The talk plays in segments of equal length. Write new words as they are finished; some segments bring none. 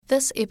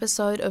This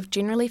episode of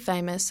Generally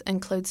Famous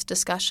includes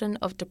discussion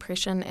of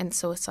depression and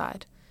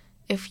suicide.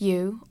 If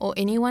you or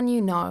anyone you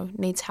know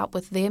needs help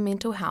with their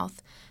mental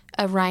health,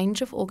 a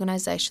range of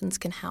organisations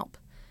can help.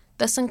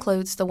 This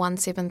includes the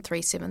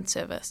 1737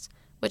 service,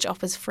 which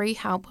offers free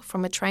help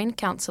from a trained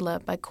counsellor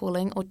by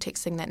calling or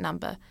texting that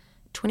number,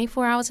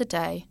 24 hours a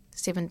day,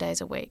 7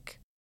 days a week.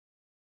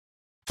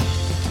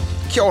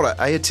 Kia ora,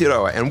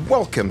 Aotearoa, and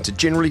welcome to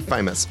Generally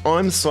Famous.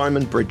 I'm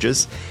Simon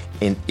Bridges,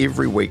 and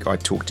every week I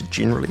talk to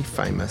generally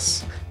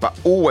famous, but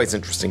always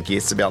interesting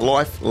guests about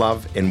life,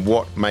 love, and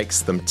what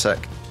makes them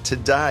tick.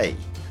 Today,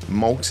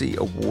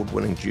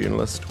 multi-award-winning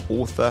journalist,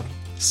 author,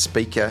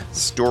 speaker,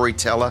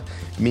 storyteller,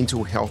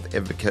 mental health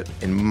advocate,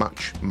 and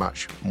much,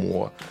 much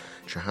more.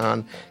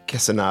 Jehan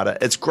Casinader,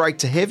 it's great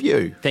to have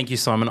you. Thank you,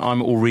 Simon. I'm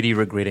already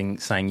regretting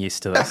saying yes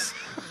to this.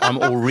 I'm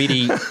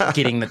already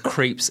getting the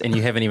creeps, and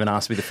you haven't even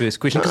asked me the first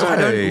question because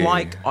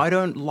I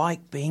don't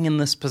like being in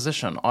this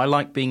position. I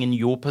like being in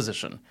your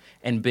position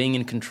and being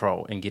in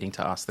control and getting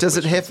to ask the Does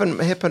questions.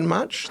 it happen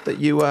much that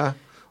you are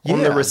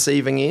on the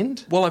receiving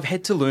end? Well, I've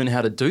had to learn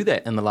how to do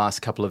that in the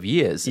last couple of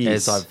years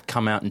as I've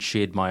come out and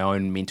shared my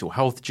own mental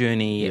health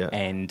journey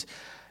and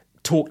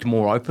talked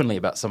more openly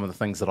about some of the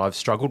things that I've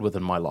struggled with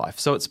in my life.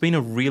 So it's been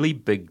a really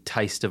big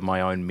taste of my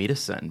own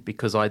medicine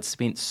because I'd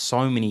spent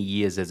so many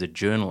years as a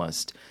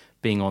journalist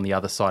being on the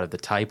other side of the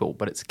table,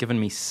 but it's given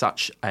me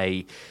such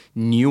a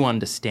new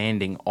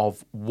understanding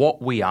of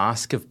what we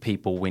ask of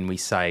people when we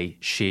say,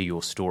 share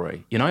your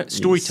story. You know,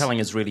 storytelling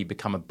has really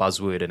become a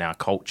buzzword in our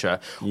culture.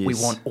 We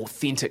want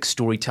authentic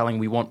storytelling.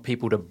 We want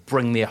people to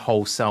bring their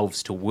whole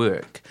selves to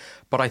work.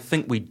 But I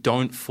think we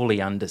don't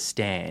fully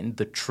understand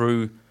the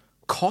true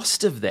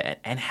cost of that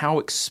and how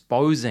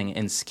exposing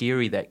and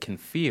scary that can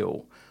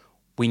feel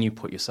when you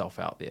put yourself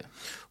out there.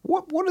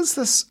 What is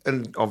this?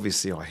 And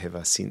obviously I have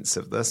a sense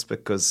of this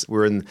because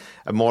we're in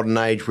a modern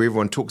age where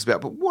everyone talks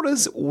about, but what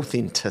is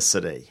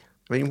authenticity?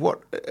 I mean,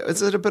 what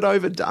is it a bit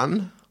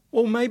overdone?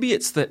 Well, maybe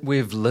it's that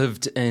we've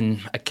lived in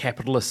a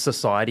capitalist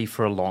society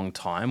for a long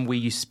time where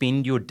you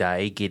spend your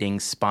day getting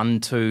spun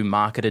to,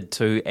 marketed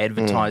to,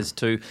 advertised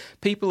to.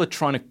 People are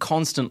trying to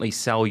constantly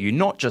sell you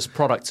not just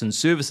products and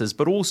services,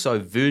 but also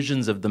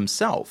versions of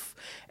themselves.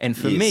 And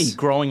for me,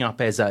 growing up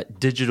as a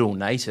digital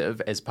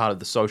native, as part of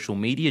the social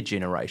media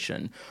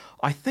generation,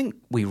 I think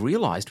we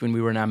realised when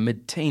we were in our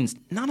mid-teens,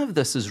 none of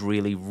this is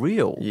really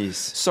real.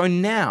 So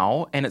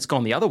now, and it's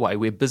gone the other way,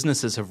 where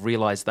businesses have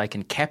realised they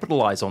can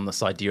capitalise on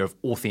this idea of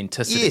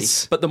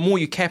authenticity. But the more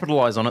you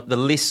capitalise on it, the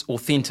less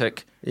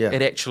authentic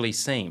it actually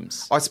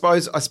seems. I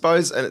suppose,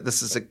 and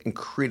this is an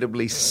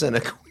incredibly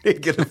cynical,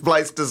 negative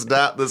place to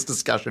start this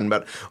discussion,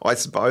 but I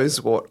suppose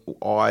what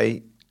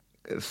I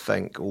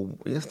think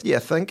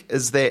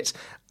is that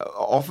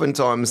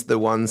oftentimes the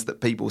ones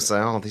that people say,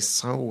 oh, they're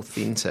so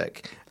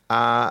authentic,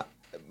 are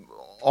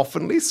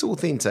often less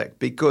authentic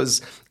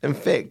because, in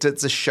fact,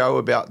 it's a show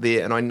about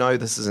their, and I know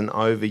this is an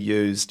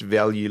overused,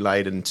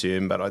 value-laden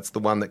term, but it's the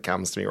one that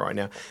comes to me right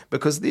now,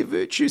 because they're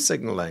virtue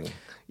signalling.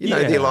 You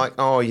know, they're like,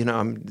 oh, you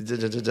know,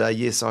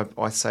 yes,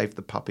 I saved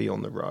the puppy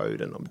on the road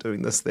and I'm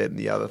doing this, that and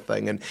the other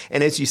thing. And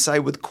as you say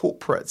with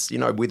corporates, you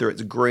know, whether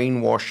it's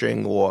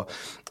greenwashing or,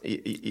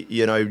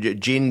 you know,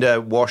 gender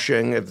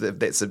washing, if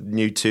that's a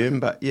new term,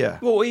 but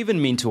Well,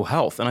 even mental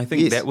health. And I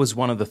think that was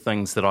one of the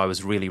things that I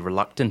was really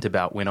reluctant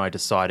about when I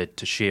decided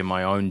to share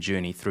my own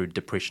journey through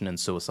depression and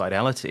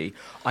suicidality.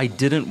 I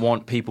didn't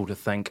want people to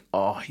think,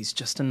 oh, he's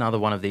just another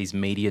one of these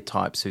media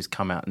types who's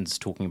come out and is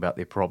talking about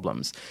their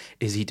problems.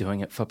 Is he doing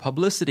it for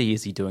publicity?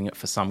 Is he doing it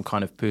for some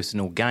kind of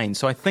personal gain?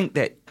 So I think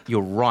that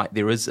you're right.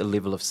 There is a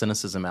level of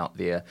cynicism out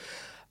there.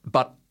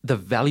 But the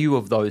value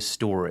of those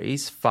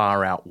stories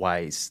far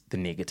outweighs the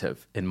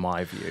negative, in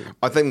my view.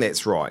 I think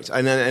that's right.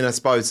 And I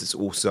suppose it's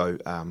also,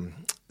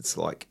 it's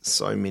like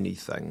so many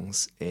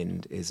things.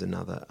 And as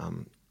another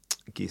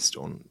guest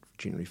on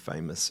Generally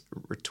Famous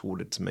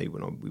retorted to me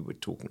when we were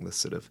talking this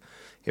sort of,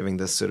 having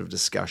this sort of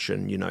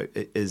discussion, you know,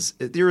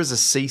 there is a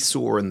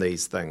seesaw in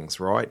these things,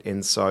 right?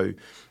 And so,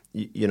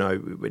 you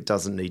know, it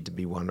doesn't need to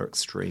be one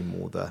extreme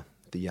or the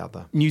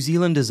other. New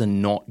Zealanders are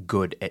not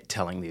good at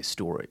telling their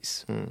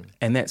stories.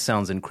 And that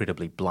sounds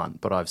incredibly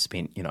blunt, but I've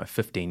spent,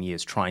 15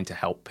 years trying to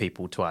help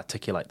people to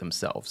articulate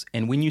themselves.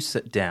 And when you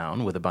sit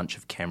down with a bunch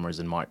of cameras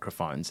and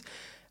microphones,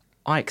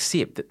 I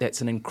accept that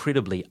that's an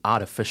incredibly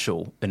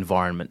artificial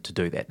environment to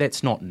do that.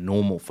 That's not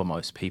normal for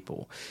most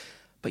people.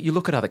 But you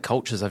look at other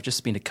cultures. I've just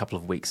spent a couple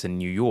of weeks in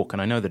New York,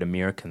 and I know that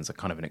Americans are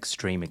kind of an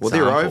extreme example.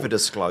 Well, they're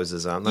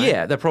over-disclosers, aren't they?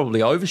 Yeah, they're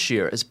probably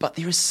oversharers, but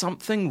there is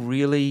something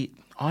really,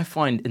 I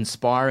find,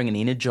 inspiring and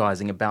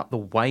energising about the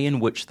way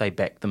in which they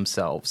back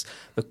themselves,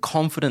 the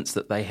confidence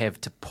that they have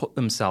to put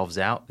themselves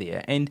out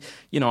there. And,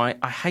 I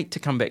hate to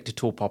come back to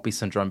tall poppy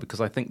syndrome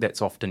because I think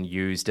that's often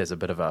used as a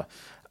bit of a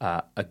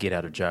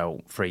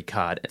get-out-of-jail-free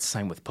card. It's the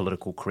same with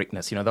political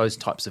correctness. Those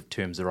types of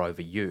terms are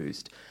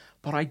overused.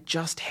 But I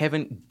just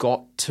haven't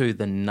got to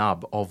the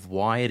nub of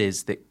why it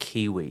is that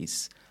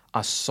Kiwis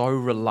are so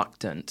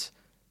reluctant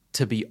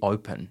to be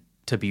open,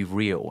 to be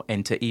real,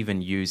 and to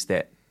even use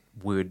that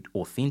word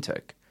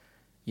authentic,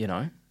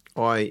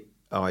 I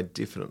I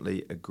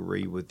definitely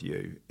agree with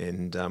you,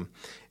 and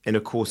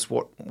of course,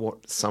 what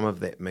some of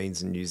that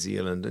means in New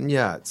Zealand, and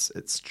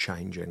it's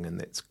changing, and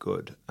that's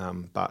good.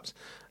 But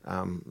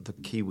the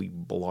Kiwi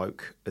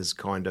bloke is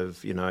kind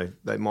of,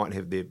 they might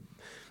have their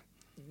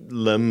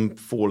limb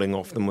falling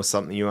off them or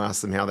something. You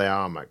ask them how they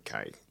are, I'm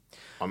okay.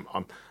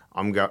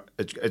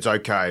 It's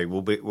okay.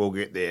 We'll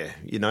get there,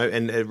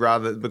 and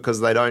rather because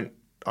they don't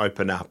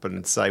open up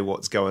and say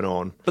what's going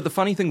on. But the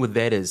funny thing with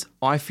that is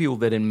I feel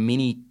that in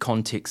many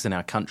contexts in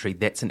our country,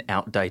 that's an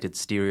outdated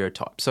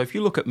stereotype. So if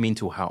you look at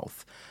mental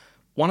health,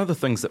 one of the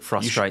things that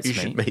frustrates me... You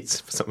should meet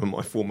some of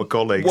my former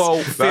colleagues. Well,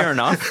 fair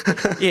enough.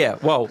 Yeah,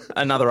 well,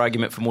 another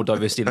argument for more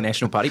diversity in the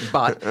National Party.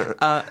 But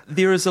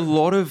there is a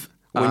lot of...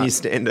 When you're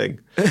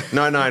standing.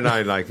 No,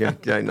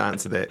 don't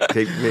answer that.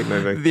 Keep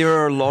moving. There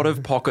are a lot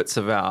of pockets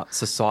of our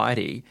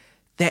society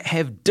that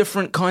have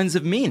different kinds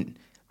of men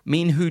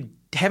who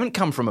haven't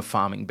come from a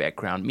farming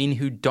background, men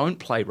who don't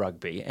play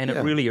rugby, and it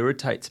really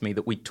irritates me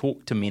that we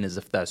talk to men as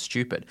if they're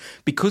stupid.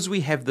 Because we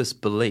have this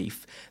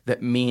belief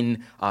that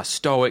men are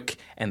stoic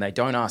and they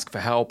don't ask for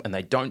help and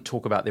they don't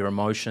talk about their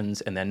emotions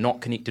and they're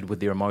not connected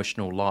with their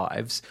emotional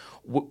lives,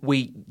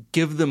 we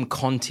give them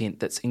content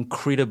that's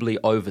incredibly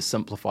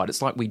oversimplified.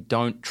 It's like we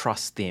don't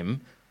trust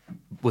them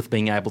with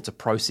being able to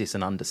process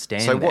and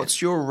understand So that.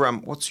 what's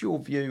your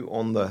view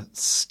on the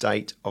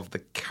state of the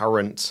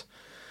current...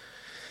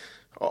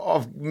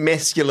 of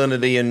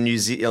masculinity in New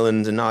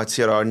Zealand and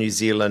Aotearoa New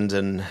Zealand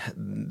and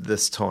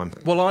this time?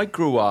 Well, I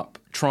grew up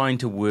trying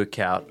to work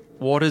out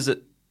what does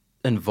it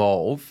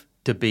involve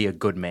to be a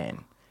good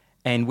man.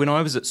 And when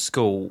I was at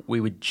school,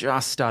 we were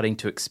just starting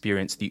to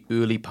experience the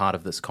early part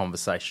of this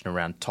conversation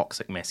around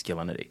toxic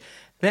masculinity.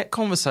 That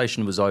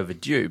conversation was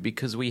overdue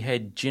because we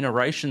had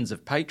generations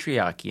of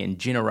patriarchy and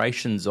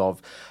generations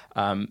of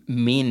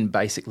men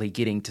basically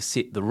getting to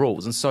set the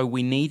rules. And so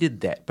we needed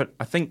that. But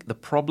I think the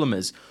problem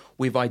is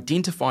we've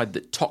identified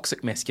that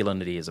toxic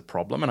masculinity is a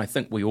problem, and I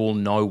think we all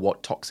know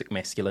what toxic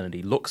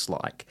masculinity looks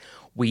like.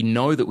 We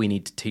know that we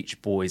need to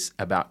teach boys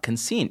about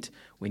consent.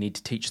 We need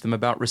to teach them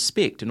about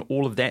respect and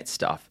all of that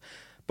stuff.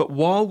 But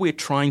while we're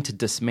trying to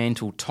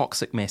dismantle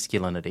toxic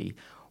masculinity,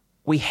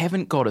 we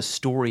haven't got a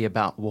story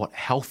about what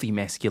healthy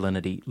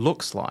masculinity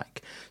looks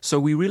like. So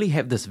we really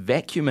have this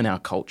vacuum in our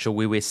culture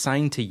where we're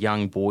saying to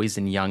young boys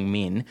and young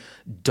men,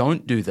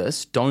 don't do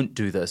this, don't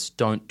do this,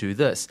 don't do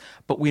this.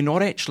 But we're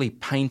not actually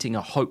painting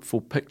a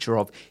hopeful picture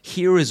of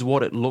here is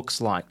what it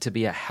looks like to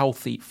be a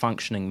healthy,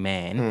 functioning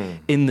man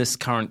in this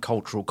current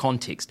cultural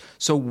context.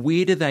 So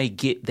where do they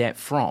get that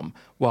from?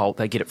 Well,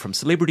 they get it from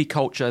celebrity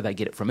culture, they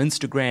get it from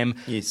Instagram,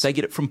 they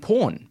get it from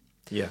porn.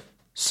 Yeah.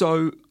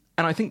 So...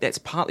 And I think that's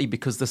partly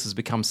because this has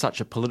become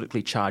such a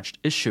politically charged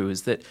issue,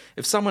 is that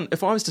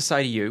if I was to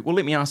say to you, well,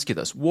 let me ask you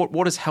this, what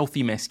does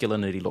healthy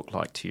masculinity look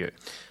like to you?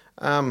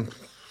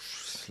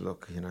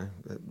 Look,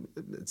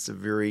 it's a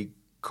very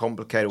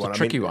complicated one. It's a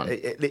tricky one.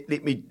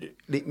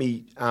 Let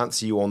me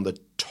answer you on the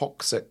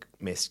toxic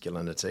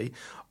masculinity.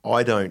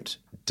 I don't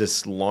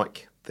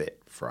dislike that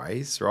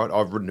phrase, right?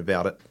 I've written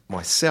about it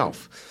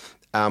myself.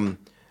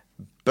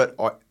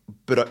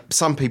 But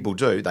some people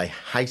do. They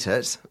hate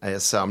it.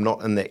 So I'm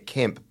not in that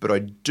camp. But I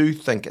do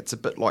think it's a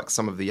bit like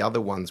some of the other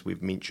ones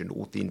we've mentioned,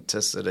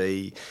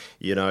 authenticity,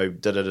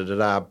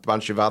 a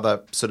bunch of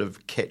other sort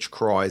of catch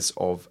cries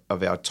of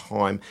our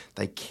time.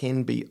 They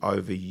can be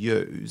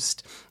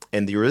overused.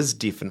 And there is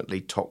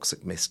definitely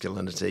toxic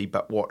masculinity.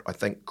 But what I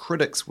think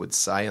critics would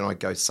say, and I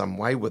go some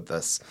way with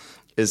this,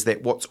 is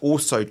that what's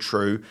also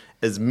true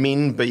is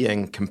men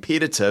being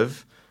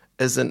competitive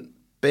isn't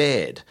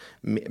bad.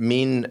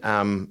 Men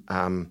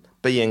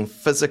being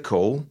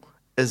physical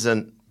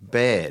isn't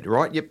bad,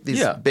 right? Yep,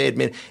 there's bad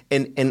men.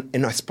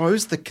 And I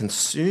suppose the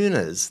concern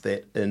is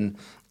that in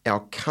our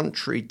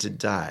country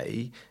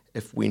today,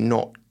 if we're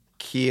not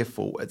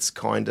careful, it's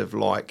kind of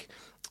like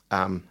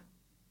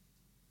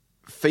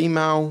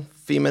female,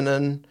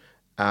 feminine,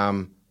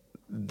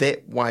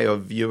 that way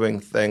of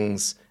viewing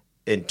things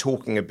and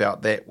talking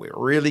about that, we're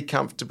really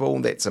comfortable,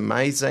 that's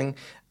amazing.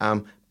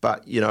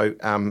 But,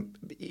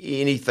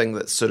 anything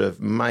that's sort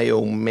of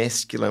male,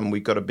 masculine,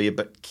 we've got to be a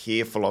bit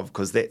careful of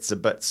because that's a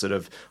bit sort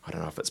of, I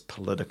don't know if it's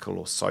political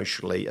or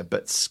socially, a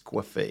bit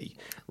squiffy,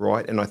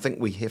 right? And I think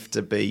we have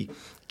to be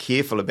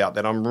careful about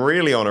that. I'm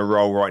really on a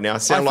roll right now. I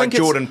sound like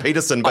Jordan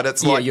Peterson, but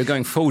it's like... you're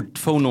going full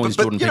noise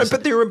Jordan Peterson.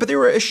 But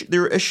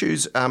there are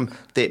issues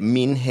that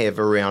men have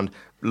around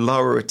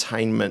lower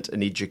attainment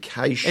in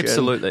education,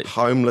 absolutely,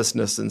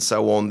 homelessness and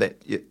so on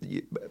that...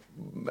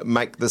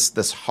 make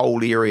this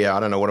whole area, I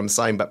don't know what I'm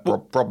saying, but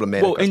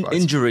problematic. Well,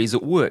 injuries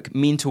at work,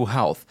 mental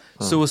health,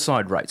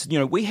 suicide rates.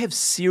 We have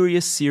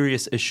serious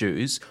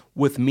issues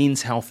with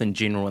men's health in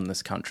general in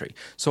this country.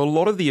 So a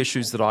lot of the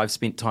issues that I've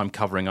spent time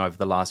covering over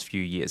the last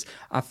few years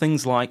are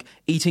things like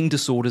eating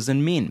disorders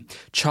in men,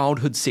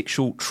 childhood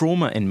sexual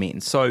trauma in men.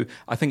 So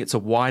I think it's a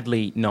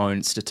widely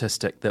known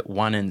statistic that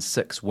 1 in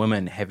 6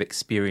 women have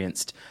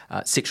experienced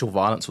sexual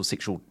violence or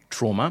sexual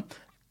trauma.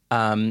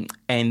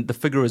 And the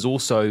figure is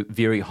also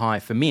very high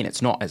for men.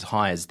 It's not as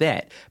high as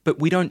that, but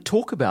we don't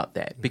talk about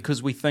that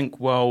because we think,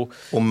 well...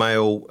 Or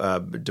male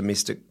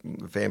domestic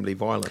family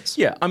violence.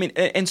 Yeah, I mean,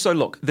 and so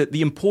look,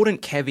 the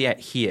important caveat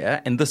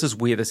here, and this is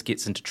where this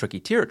gets into tricky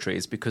territory,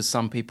 is because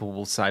some people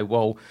will say,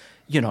 well,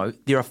 you know,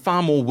 there are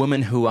far more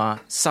women who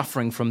are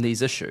suffering from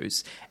these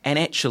issues. And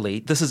actually,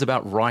 this is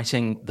about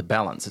righting the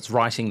balance. It's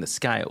righting the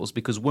scales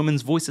because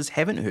women's voices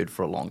haven't been heard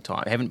for a long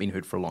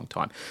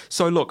time.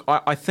 So look,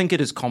 I think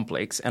it is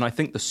complex, and I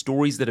think the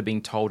stories that are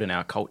being told in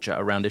our culture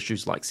around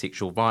issues like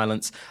sexual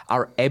violence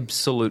are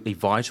absolutely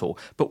vital.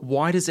 But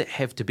why does it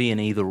have to be an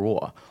either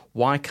or?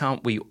 Why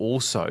can't we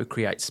also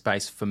create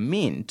space for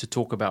men to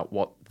talk about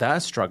what they're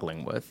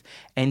struggling with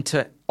and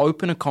to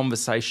open a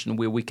conversation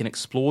where we can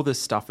explore this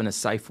stuff in a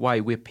safe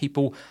way, where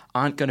people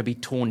aren't going to be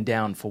torn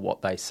down for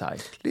what they say?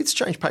 Let's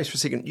change pace for a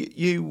second.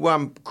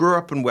 You grew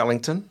up in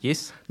Wellington.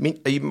 Yes.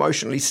 Are you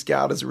emotionally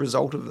scarred as a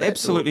result of that?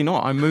 Absolutely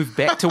not. I moved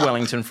back to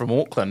Wellington from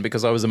Auckland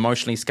because I was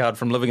emotionally scarred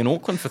from living in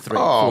Auckland for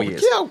 4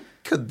 years. How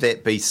could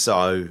that be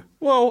so?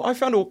 Well, I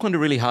found Auckland a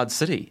really hard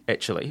city,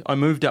 actually. I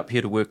moved up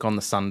here to work on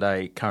the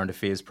Sunday Current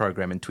Affairs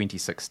program in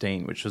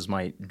 2016, which was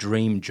my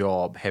dream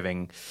job,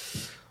 having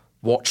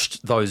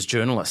watched those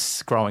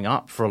journalists growing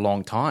up for a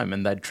long time,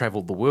 and they'd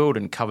travelled the world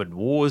and covered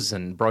wars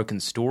and broken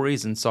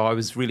stories, and so I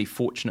was really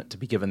fortunate to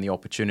be given the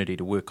opportunity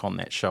to work on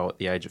that show at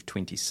the age of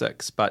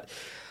 26. But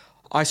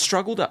I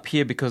struggled up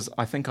here because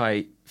I think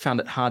I found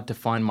it hard to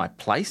find my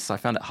place. I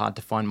found it hard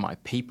to find my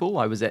people.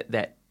 I was at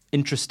that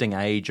interesting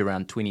age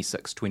around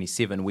 26,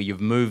 27, where you've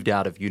moved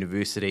out of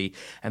university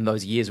and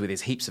those years where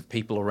there's heaps of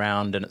people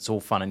around and it's all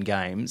fun and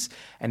games.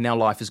 And now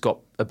life has got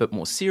a bit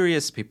more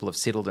serious. People have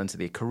settled into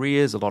their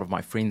careers. A lot of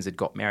my friends had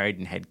got married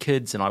and had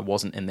kids, and I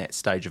wasn't in that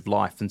stage of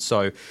life. And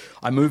so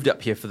I moved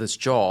up here for this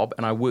job,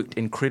 and I worked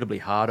incredibly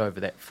hard over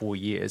that 4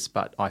 years,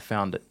 but I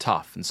found it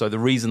tough. And so the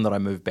reason that I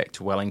moved back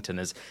to Wellington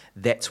is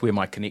that's where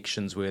my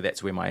connections were,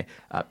 that's where my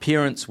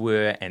parents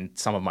were, and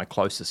some of my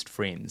closest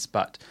friends.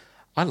 But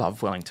I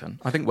love Wellington.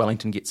 I think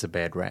Wellington gets a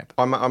bad rap.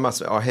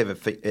 I have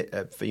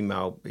a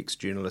female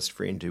ex-journalist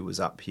friend who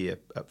was up here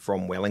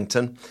from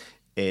Wellington,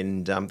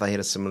 and they had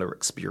a similar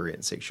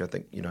experience. Actually, I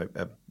think, you know,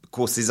 of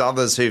course, there's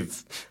others who've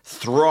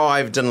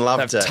thrived and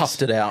loved They've it.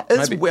 Toughed it out.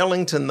 Is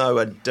Wellington, though,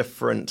 a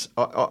different?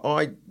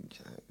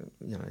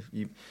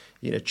 You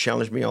know,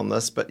 challenge me on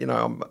this, but you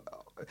know,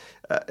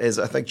 as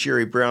I think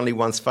Jerry Brownlee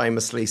once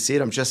famously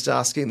said, I'm just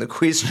asking the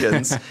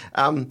questions.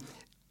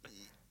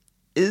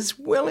 Is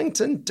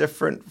Wellington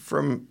different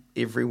from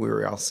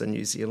everywhere else in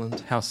New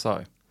Zealand? How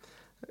so?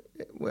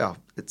 Well,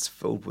 it's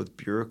filled with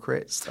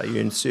bureaucrats. They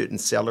earn certain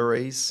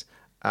salaries.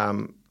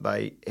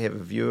 They have a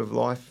view of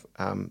life.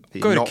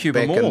 They're Go to not Cuba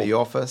back Mall. in the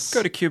office.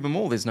 Go to Cuba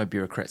Mall. There's no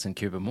bureaucrats in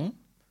Cuba Mall.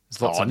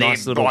 There's lots of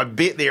nice little I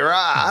bet there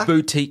are.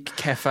 boutique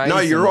cafes. No,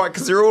 you're right,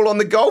 because they're all on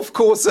the golf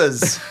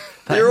courses.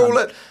 They're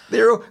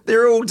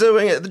all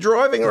doing it at the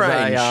driving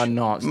range. They are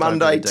not.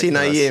 Monday, Don't be 10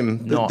 ridiculous.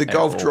 a.m. Not The at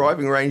golf all.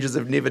 driving ranges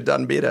have never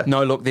done better.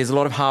 No, look, there's a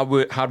lot of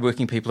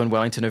hardworking people in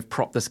Wellington who've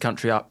propped this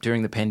country up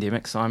during the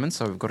pandemic, Simon,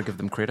 so we've got to give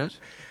them credit.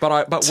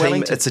 But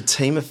Wellington... It's a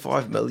team of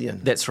 5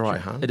 million. That's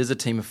right. Jehan. It is a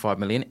team of 5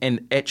 million.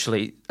 And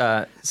actually,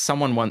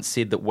 someone once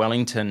said that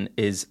Wellington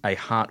is a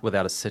heart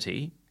without a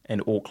city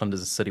and Auckland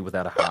is a city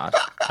without a heart.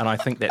 And I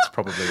think that's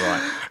probably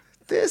right.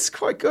 That's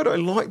quite good. I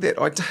like that.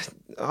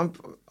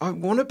 I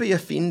want to be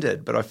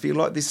offended, but I feel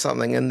like there's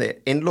something in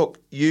that. And look,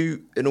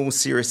 you, in all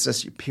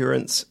seriousness, your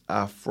parents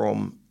are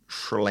from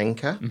Sri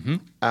Lanka.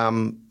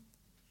 Mm-hmm.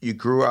 You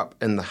grew up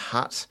in the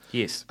hut.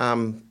 Yes.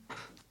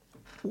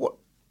 What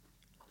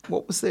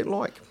was that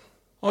like?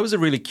 I was a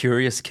really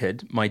curious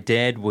kid. My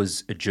dad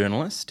was a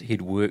journalist.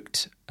 He'd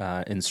worked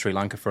in Sri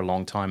Lanka for a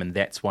long time, and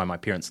that's why my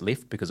parents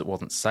left, because it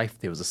wasn't safe.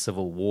 There was a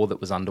civil war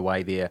that was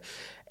underway there,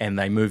 and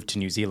they moved to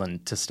New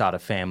Zealand to start a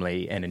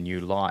family and a new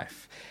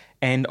life.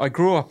 And I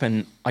grew up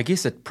in, I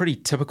guess, a pretty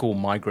typical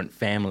migrant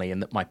family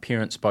in that my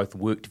parents both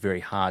worked very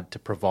hard to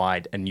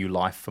provide a new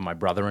life for my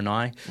brother and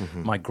I.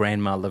 Mm-hmm. My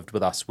grandma lived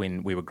with us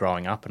when we were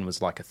growing up and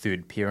was like a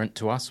third parent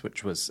to us,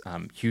 which was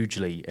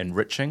hugely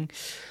enriching.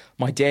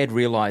 My dad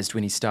realised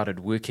when he started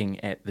working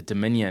at the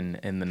Dominion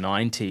in the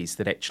 90s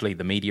that actually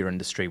the media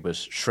industry was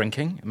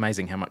shrinking.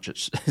 Amazing how much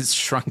it's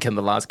shrunk in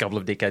the last couple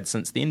of decades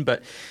since then.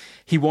 But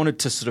he wanted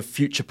to sort of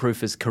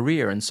future-proof his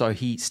career, and so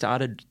he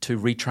started to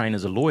retrain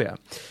as a lawyer.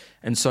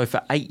 And so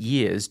for 8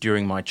 years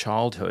during my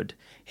childhood,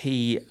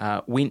 he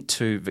went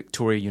to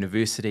Victoria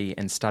University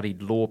and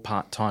studied law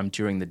part-time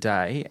during the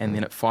day, and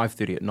then at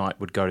 5:30 at night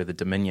would go to the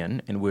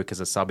Dominion and work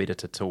as a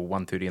sub-editor till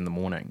 1:30 in the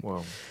morning.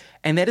 Wow.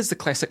 And that is the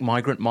classic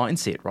migrant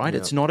mindset, right?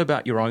 Yep. It's not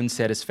about your own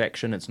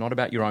satisfaction. It's not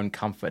about your own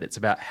comfort. It's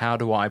about how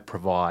do I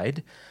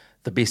provide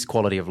the best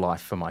quality of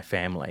life for my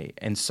family.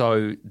 And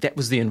so that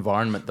was the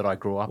environment that I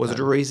grew up in. Was it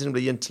a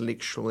reasonably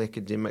intellectual,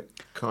 academic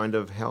kind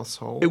of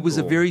household? It was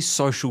a very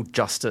social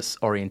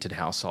justice-oriented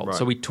household. Right.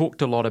 So we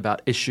talked a lot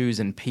about issues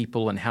and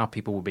people and how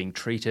people were being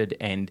treated.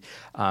 And,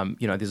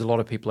 there's a lot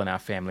of people in our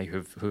family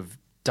who've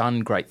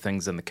done great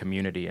things in the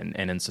community and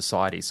in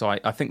society. So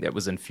I think that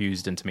was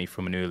infused into me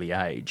from an early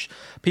age.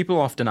 People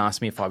often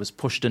ask me if I was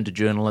pushed into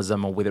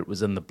journalism or whether it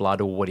was in the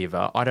blood or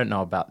whatever. I don't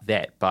know about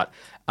that. But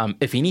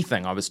if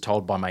anything, I was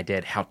told by my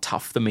dad how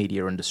tough the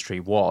media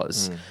industry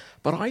was.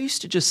 But I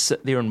used to just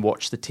sit there and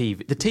watch the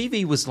TV. The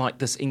TV was like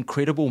this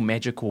incredible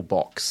magical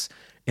box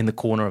in the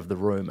corner of the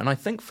room. And I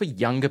think for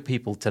younger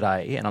people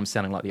today, and I'm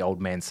sounding like the old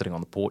man sitting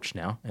on the porch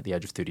now at the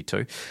age of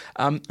 32.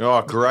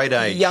 Great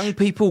age. Young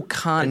people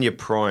can't... In your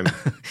prime.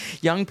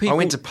 Young people... I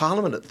went to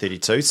Parliament at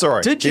 32.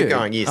 Sorry. Did you? Keep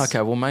going, yes.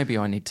 Okay, well, maybe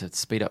I need to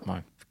speed up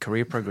my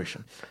career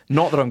progression.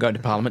 Not that I'm going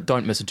to Parliament.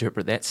 Don't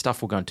misinterpret that.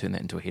 Stuff will go and turn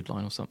that into a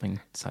headline or something,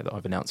 say that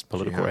I've announced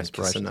political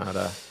aspirations.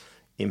 Casinader,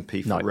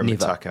 MP for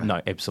Rimutaka. No,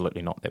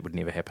 absolutely not. That would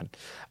never happen.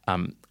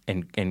 And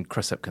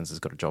Chris Hipkins has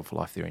got a job for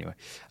life there anyway.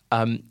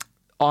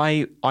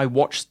 I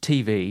watched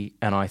TV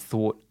and I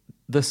thought,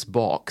 this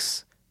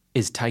box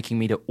is taking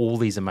me to all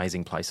these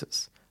amazing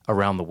places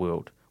around the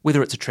world.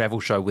 Whether it's a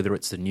travel show, whether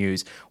it's the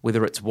news,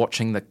 whether it's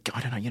watching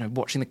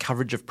watching the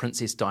coverage of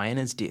Princess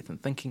Diana's death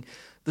and thinking,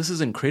 this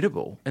is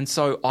incredible. And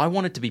so I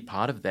wanted to be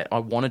part of that. I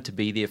wanted to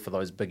be there for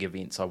those big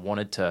events. I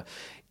wanted to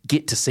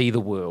get to see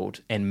the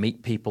world and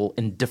meet people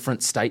in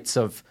different states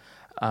of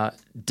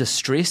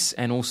distress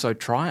and also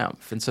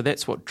triumph. And so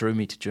that's what drew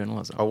me to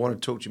journalism. I want to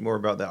talk to you more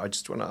about that. I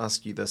just want to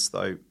ask you this,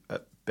 though,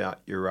 about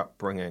your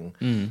upbringing.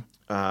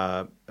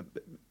 Ethnic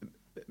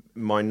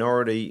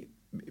minority,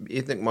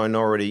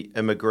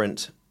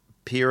 immigrant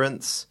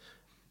parents,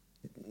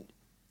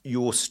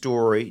 your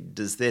story,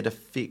 does that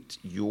affect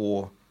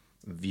your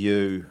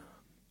view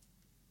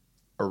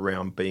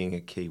around being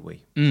a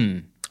Kiwi?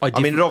 I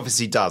mean, it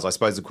obviously does. I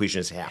suppose the question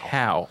is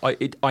how.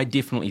 I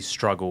definitely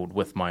struggled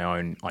with my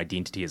own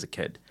identity as a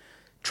kid,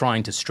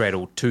 trying to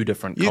straddle two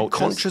different cultures.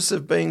 You conscious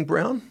of being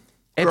brown?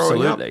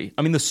 Absolutely.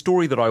 I mean, the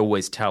story that I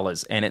always tell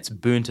is, and it's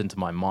burnt into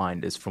my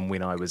mind, is from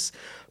when I was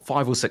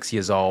 5 or 6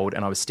 years old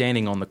and I was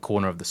standing on the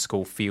corner of the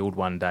school field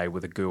one day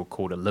with a girl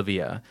called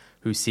Olivia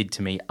who said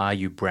to me, "Are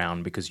you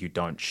brown because you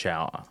don't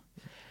shower?"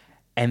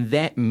 And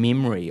that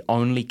memory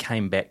only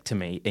came back to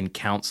me in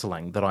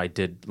counselling that I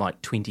did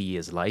like 20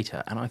 years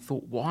later. And I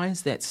thought, why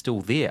is that still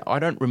there? I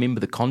don't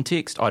remember the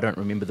context. I don't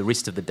remember the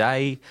rest of the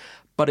day.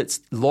 But it's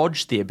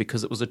lodged there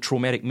because it was a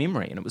traumatic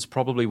memory. And it was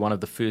probably one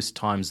of the first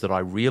times that I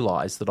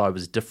realised that I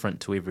was different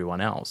to everyone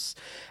else.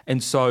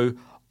 And so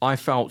I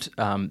felt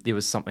there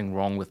was something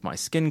wrong with my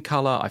skin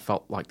colour. I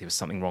felt like there was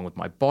something wrong with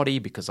my body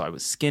because I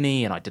was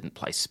skinny and I didn't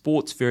play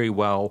sports very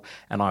well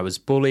and I was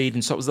bullied.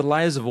 And so it was the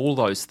layers of all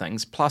those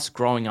things, plus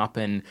growing up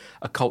in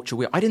a culture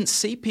where I didn't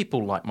see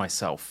people like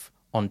myself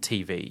on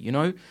TV. You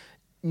know,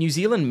 New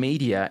Zealand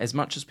media, as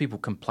much as people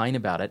complain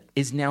about it,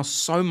 is now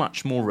so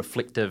much more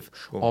reflective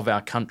of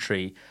our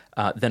country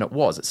than it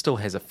was. It still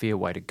has a fair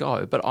way to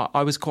go. But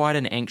I was quite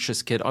an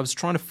anxious kid. I was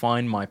trying to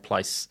find my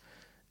place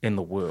in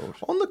the world.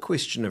 On the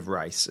question of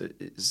race,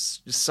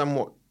 it's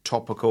somewhat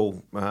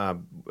topical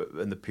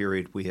in the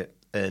period we're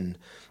in,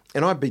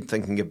 and I've been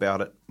thinking about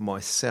it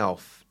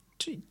myself.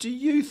 Do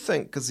you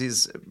think, because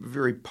there's a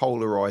very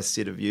polarised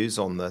set of views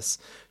on this,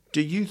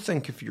 do you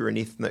think if you're an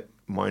ethnic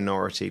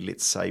minority,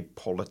 let's say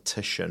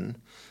politician,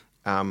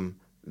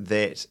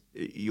 that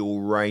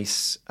your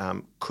race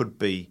could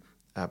be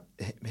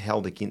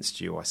held against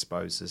you, I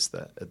suppose, is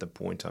the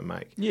point I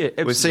make. Yeah,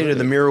 absolutely. We've seen it in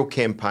the Mural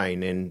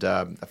campaign, and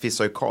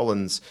Feso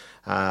Collins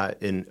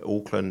in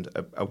Auckland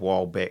a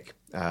while back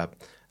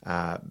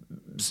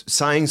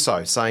saying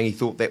he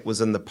thought that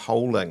was in the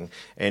polling,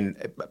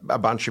 and a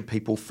bunch of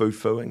people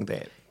foo-fooing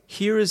that.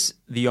 Here is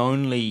the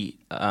only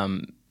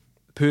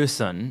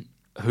person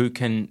who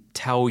can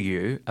tell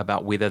you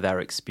about whether they're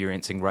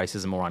experiencing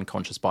racism or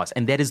unconscious bias,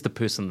 and that is the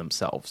person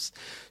themselves.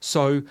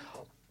 So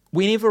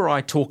whenever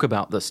I talk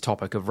about this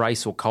topic of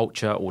race or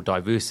culture or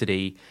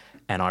diversity,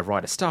 and I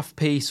write a stuff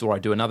piece or I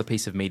do another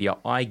piece of media,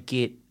 I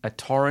get a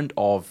torrent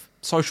of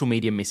social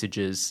media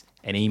messages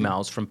and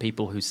emails from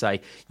people who say,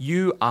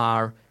 you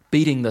are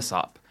beating this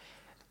up.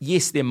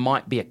 Yes, there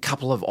might be a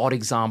couple of odd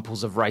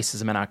examples of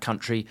racism in our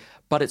country,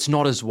 but it's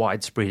not as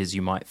widespread as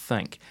you might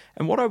think.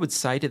 And what I would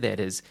say to that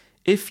is,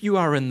 if you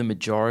are in the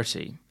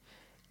majority,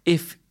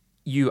 if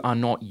you are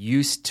not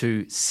used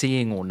to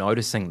seeing or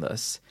noticing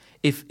this,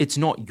 if it's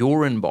not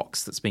your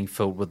inbox that's being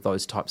filled with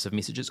those types of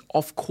messages,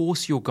 of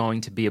course you're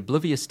going to be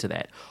oblivious to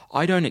that.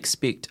 I don't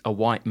expect a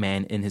white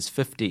man in his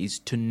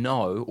 50s to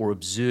know or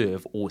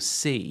observe or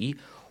see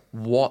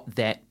what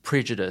that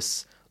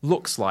prejudice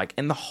looks like.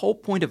 And the whole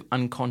point of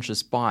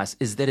unconscious bias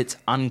is that it's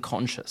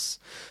unconscious.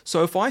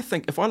 So if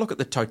I look at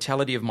the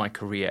totality of my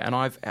career, and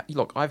I've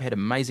had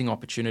amazing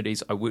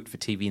opportunities. I worked for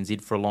TVNZ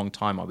for a long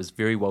time. I was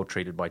very well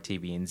treated by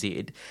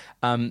TVNZ.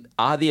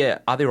 Are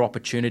there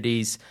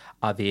opportunities?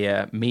 Are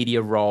there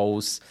media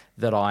roles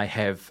that I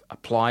have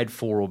applied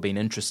for or been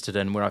interested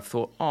in where I've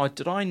thought, oh,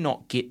 did I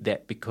not get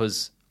that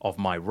because of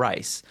my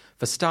race?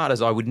 For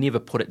starters, I would never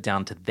put it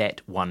down to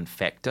that one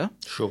factor.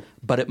 Sure.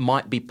 But it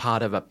might be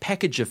part of a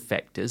package of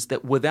factors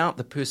that without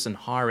the person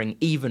hiring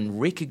even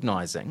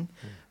recognising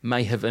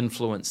may have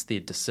influenced their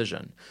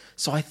decision.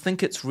 So I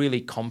think it's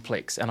really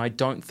complex, and I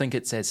don't think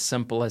it's as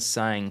simple as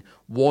saying,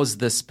 was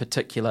this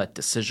particular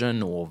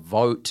decision or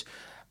vote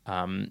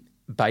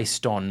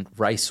based on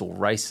race or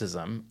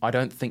racism? I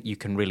don't think you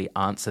can really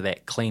answer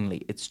that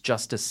cleanly. It's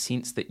just a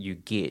sense that you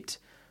get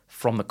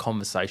from the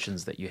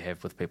conversations that you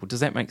have with people. Does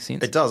that make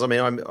sense? It does. I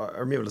mean, I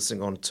remember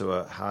listening on to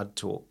a Hard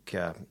Talk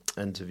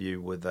interview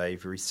with a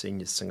very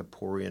senior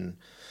Singaporean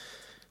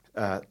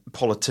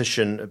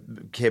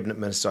politician, cabinet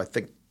minister. I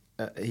think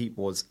he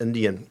was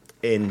Indian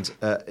and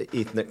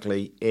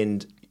ethnically,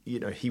 and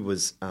he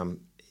was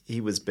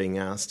being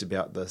asked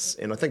about this,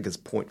 and I think his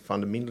point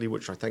fundamentally,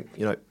 which I think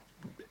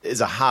is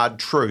a hard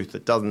truth.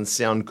 It doesn't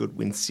sound good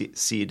when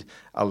said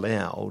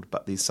aloud,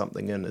 but there's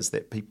something in, is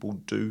that people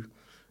do,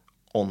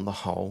 on the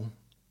whole,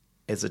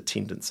 as a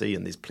tendency,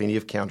 and there's plenty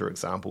of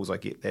counterexamples, I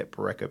get that,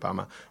 Barack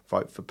Obama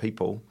vote for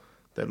people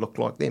that look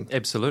like them.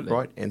 Absolutely.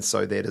 Right? And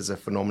so that is a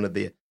phenomenon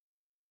there.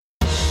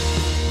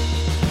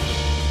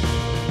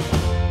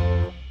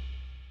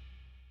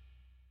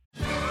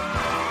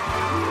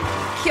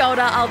 Kia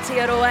ora,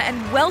 Aotearoa,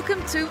 and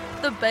welcome to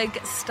The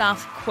Big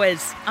Stuff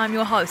Quiz. I'm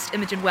your host,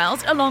 Imogen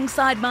Wells,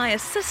 alongside my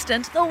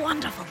assistant, the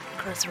wonderful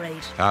Chris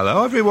Reid.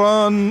 Hello,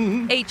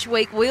 everyone. Each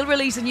week, we'll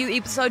release a new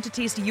episode to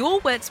test your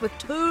wits with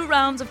 2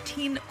 rounds of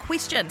 10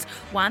 questions.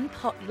 One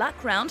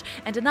potluck round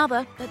and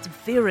another that's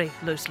very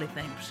loosely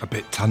themed. A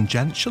bit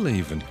tangential,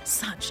 even.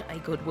 Such a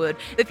good word.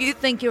 If you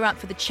think you're up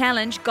for the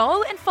challenge,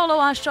 go and follow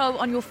our show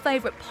on your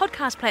favourite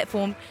podcast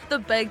platform. The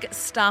Big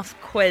Stuff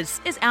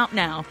Quiz is out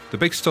now. The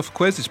Big Stuff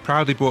Quiz is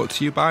proudly brought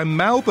to you by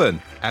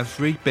Melbourne.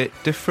 Every bit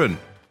different.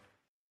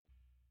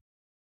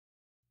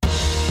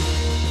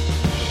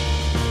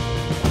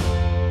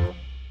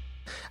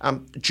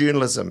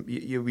 Journalism,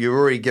 you've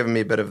already given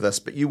me a bit of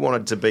this, but you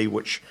wanted to be,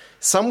 which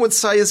some would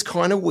say is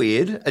kind of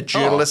weird, a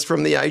journalist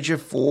from the age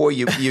of 4.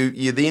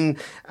 You then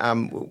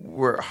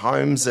were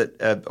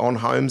at on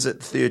Homes at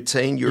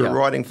 13. You were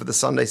writing for the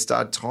Sunday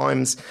Star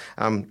Times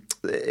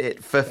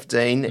at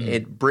 15,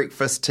 at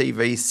Breakfast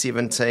TV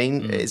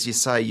 17. As you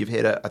say, you've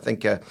had,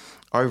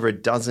 over a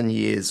dozen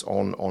years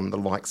on the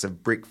likes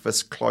of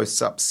Breakfast, Close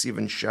Up,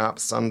 7 Sharp,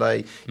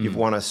 Sunday. You've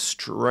won a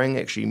string,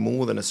 actually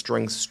more than a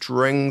string,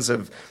 strings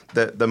of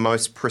the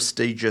most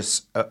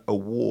prestigious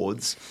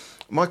awards.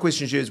 My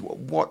question to you is,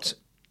 what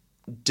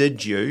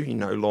did you're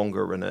no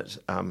longer in it,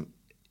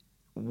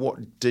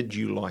 what did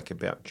you like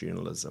about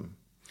journalism?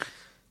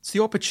 It's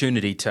the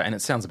opportunity to, and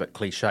it sounds a bit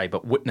cliche,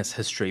 but witness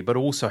history, but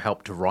also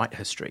help to write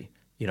history.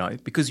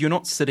 Because you're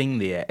not sitting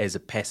there as a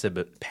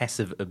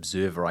passive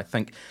observer. I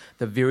think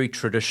the very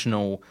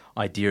traditional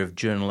idea of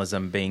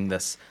journalism being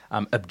this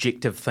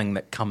objective thing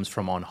that comes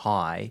from on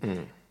high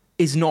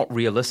is not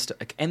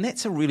realistic. And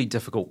that's a really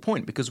difficult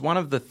point, because one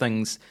of the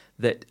things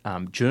that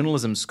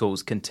journalism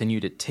schools continue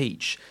to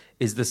teach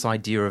is this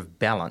idea of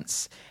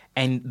balance.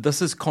 And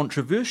this is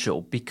controversial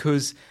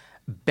because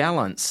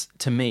balance,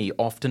 to me,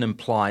 often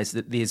implies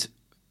that there's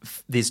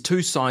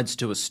 2 sides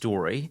to a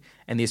story,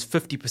 and there's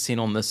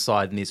 50% on this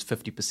side and there's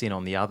 50%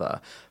 on the other.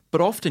 But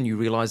often you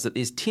realise that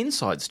there's 10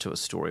 sides to a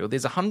story, or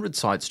there's 100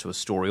 sides to a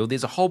story, or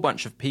there's a whole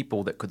bunch of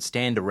people that could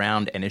stand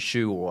around an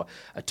issue or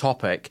a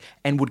topic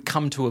and would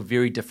come to a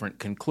very different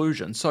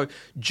conclusion. So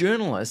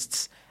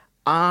journalists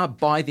are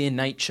by their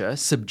nature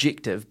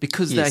subjective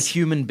because they're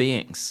human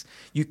beings.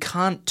 You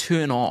can't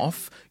turn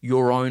off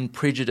your own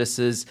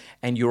prejudices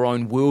and your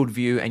own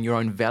worldview and your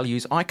own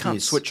values. I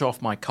can't switch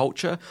off my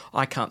culture.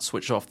 I can't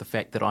switch off the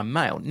fact that I'm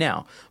male.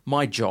 Now,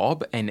 my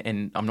job,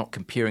 and I'm not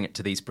comparing it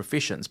to these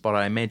professions, but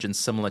I imagine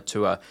similar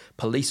to a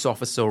police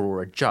officer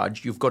or a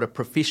judge, you've got a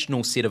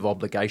professional set of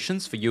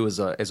obligations for you as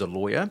a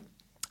lawyer.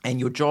 And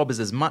your job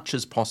is as much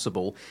as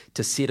possible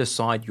to set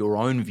aside your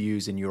own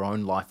views and your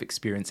own life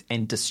experience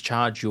and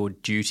discharge your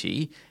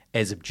duty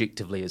as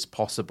objectively as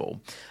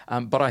possible.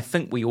 But I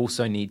think we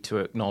also need to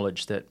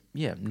acknowledge that,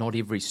 not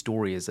every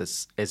story is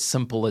as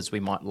simple as we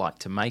might like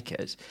to make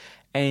it.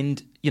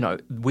 And,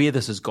 where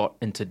this has got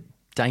into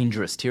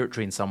dangerous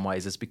territory in some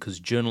ways is because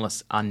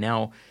journalists are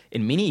now,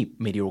 in many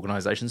media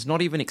organisations,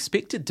 not even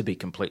expected to be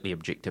completely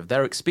objective.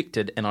 They're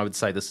expected, and I would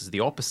say this is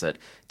the opposite,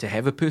 to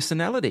have a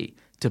personality,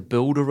 to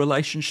build a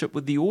relationship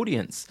with the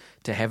audience,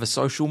 to have a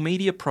social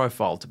media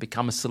profile, to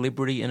become a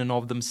celebrity in and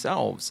of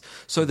themselves.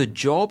 So the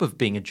job of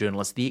being a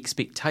journalist, the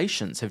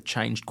expectations have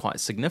changed quite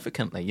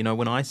significantly.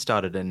 When I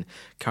started in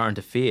current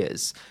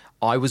affairs,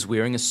 I was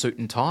wearing a suit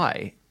and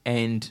tie,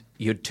 and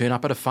you'd turn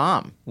up at a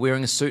farm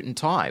wearing a suit and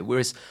tie,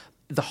 whereas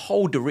the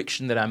whole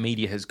direction that our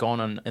media has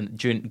gone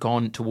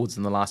towards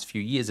in the last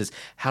few years is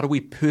how do we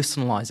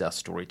personalise our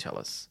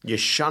storytellers? You're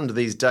shunned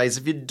these days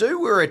if you do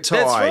wear a tie.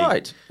 That's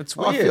right. It's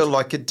weird. I feel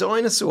like a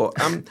dinosaur.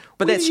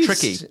 But that's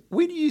tricky.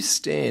 Where do you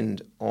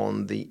stand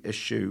on the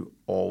issue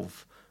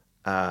of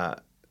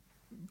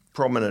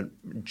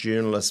prominent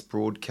journalists,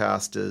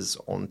 broadcasters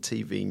on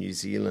TV New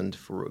Zealand,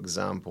 for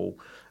example,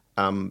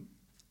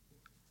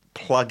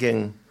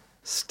 plugging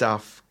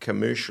stuff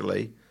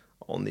commercially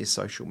on their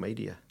social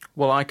media?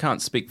 Well, I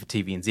can't speak for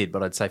TVNZ,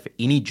 but I'd say for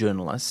any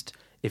journalist,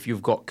 if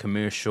you've got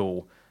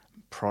commercial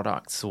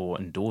products or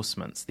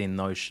endorsements, then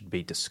those should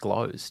be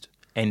disclosed.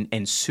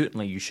 And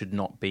certainly you should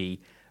not be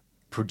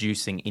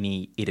producing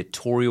any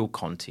editorial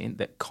content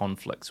that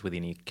conflicts with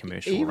any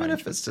commercial Even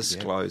arrangements. if it's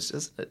disclosed,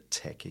 isn't it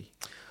tacky?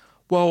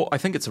 Well, I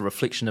think it's a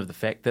reflection of the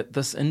fact that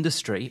this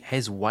industry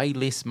has way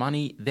less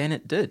money than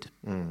it did.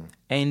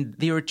 And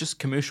there are just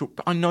commercial...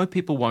 I know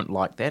people won't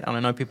like that, and I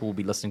know people will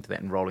be listening to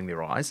that and rolling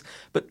their eyes.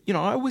 But, I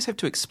always have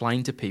to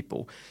explain to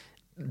people,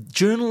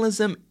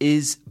 journalism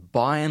is,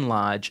 by and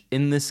large,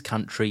 in this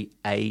country,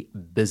 a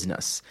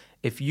business.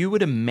 If you were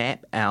to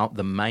map out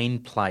the main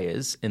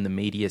players in the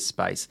media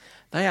space,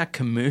 they are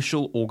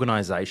commercial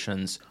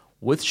organisations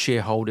with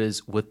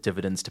shareholders, with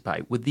dividends to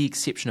pay, with the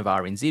exception of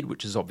RNZ,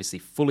 which is obviously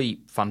fully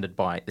funded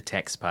by the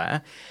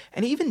taxpayer,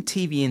 and even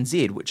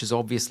TVNZ, which is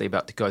obviously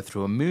about to go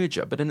through a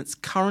merger, but in its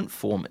current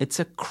form, it's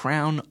a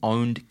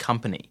Crown-owned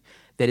company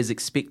that is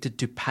expected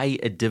to pay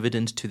a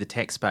dividend to the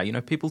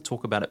taxpayer. People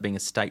talk about it being a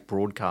state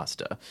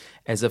broadcaster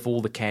as if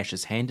all the cash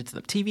is handed to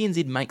them.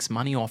 TVNZ makes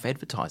money off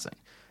advertising.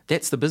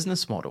 That's the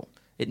business model.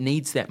 It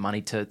needs that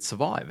money to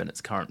survive in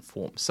its current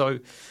form. So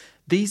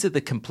these are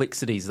the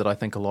complexities that I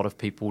think a lot of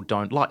people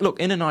don't like. Look,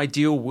 in an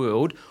ideal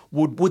world,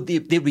 would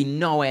there'd be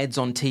no ads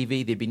on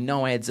TV, there'd be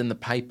no ads in the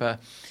paper,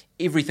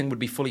 everything would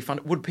be fully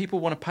funded. Would people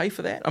want to pay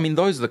for that? I mean,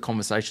 those are the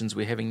conversations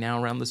we're having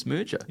now around this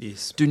merger.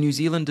 Yes. Do New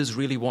Zealanders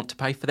really want to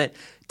pay for that?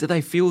 Do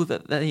they feel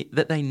that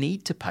they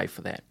need to pay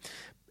for that?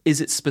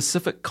 Is it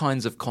specific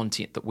kinds of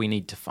content that we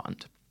need to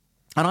fund?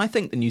 And I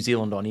think the New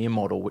Zealand on-air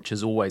model, which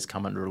has always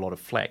come under a lot of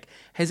flack,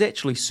 has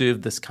actually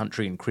served this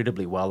country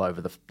incredibly well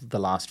over the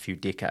last few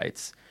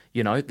decades.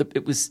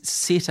 It was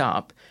set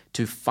up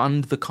to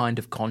fund the kind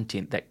of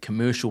content that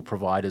commercial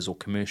providers or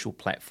commercial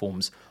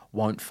platforms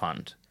won't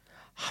fund.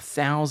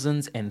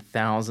 Thousands and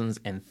thousands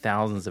and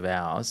thousands of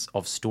hours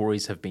of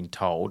stories have been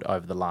told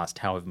over the last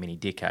however many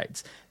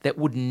decades that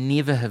would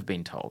never have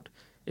been told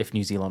if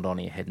New Zealand On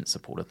Air hadn't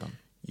supported them.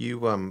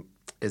 You,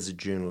 as a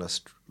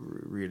journalist,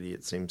 really,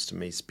 it seems to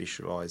me,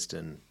 specialised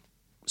in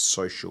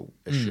social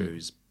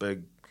issues,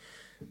 big,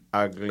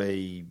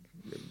 ugly,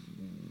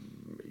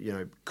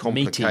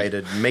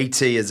 complicated,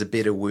 meaty is a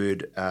better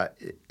word,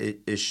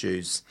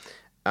 issues.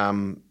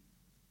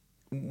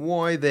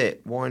 Why that?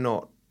 Why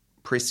not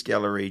press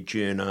gallery,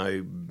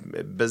 journo,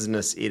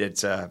 business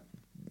editor,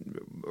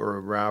 or a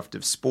raft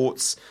of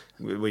sports?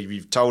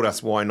 You've told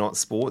us why not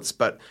sports,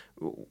 but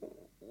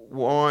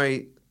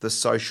why the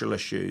social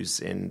issues,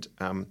 and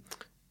how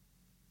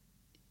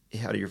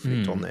do you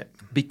reflect on that?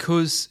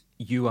 Because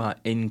you are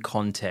in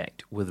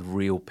contact with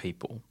real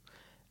people.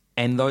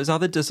 And those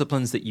other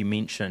disciplines that you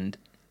mentioned,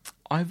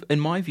 in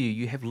my view,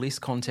 you have less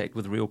contact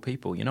with real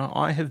people.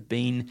 I have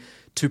been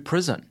to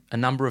prison a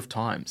number of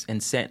times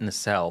and sat in a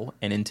cell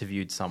and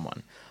interviewed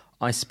someone.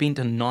 I spent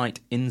a night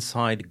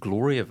inside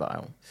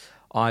Gloriavale.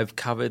 I've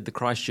covered the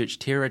Christchurch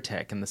terror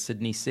attack and the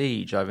Sydney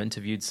siege. I've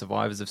interviewed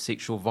survivors of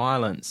sexual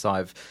violence.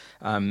 I've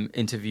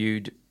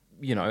interviewed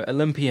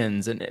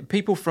Olympians and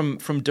people from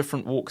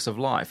different walks of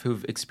life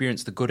who've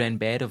experienced the good and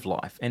bad of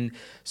life. And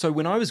so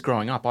when I was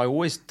growing up, I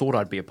always thought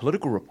I'd be a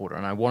political reporter,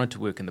 and I wanted to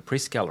work in the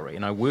press gallery.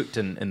 And I worked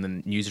in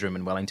the newsroom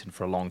in Wellington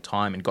for a long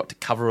time and got to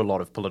cover a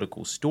lot of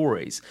political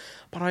stories.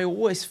 But I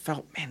always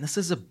felt, man, this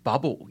is a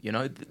bubble.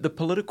 The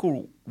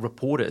political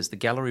reporters, the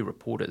gallery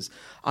reporters,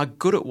 are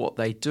good at what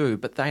they do,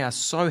 but they are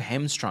so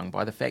hamstrung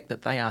by the fact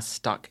that they are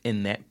stuck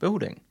in that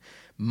building.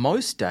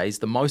 Most days,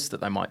 the most that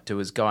they might do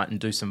is go out and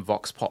do some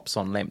vox pops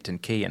on Lambton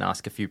Quay and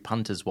ask a few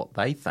punters what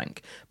they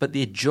think. But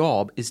their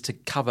job is to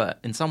cover,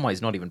 in some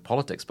ways, not even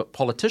politics, but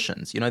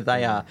politicians.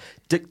 They are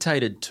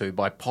dictated to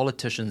by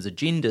politicians'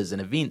 agendas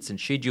and events and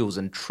schedules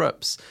and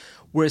trips.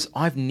 Whereas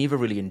I've never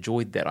really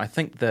enjoyed that. I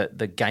think that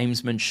the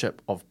gamesmanship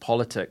of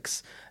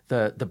politics,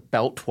 the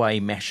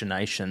beltway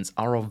machinations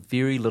are of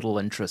very little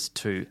interest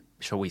to,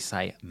 shall we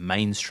say,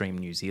 mainstream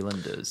New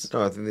Zealanders.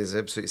 No, I think there's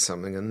absolutely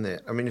something in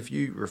that. I mean, if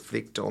you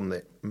reflect on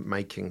that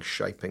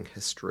shaping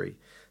history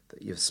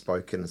that you've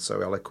spoken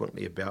so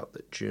eloquently about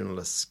that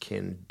journalists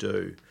can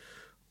do,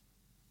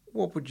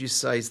 what would you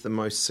say is the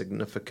most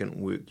significant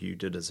work you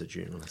did as a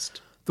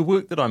journalist? The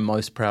work that I'm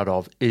most proud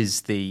of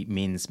is the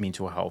men's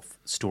mental health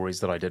stories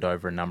that I did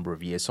over a number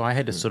of years. So I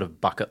had a sort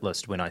of bucket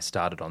list when I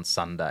started on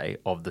Sunday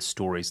of the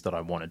stories that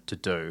I wanted to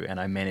do, and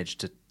I managed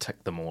to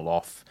tick them all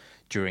off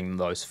during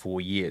those 4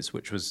 years,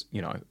 which was,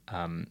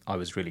 I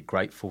was really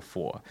grateful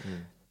for.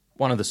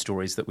 One of the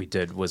stories that we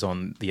did was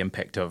on the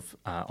impact of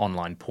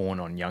online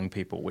porn on young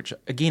people, which,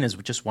 again, is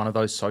just one of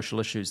those social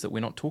issues that we're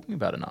not talking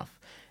about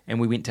enough. And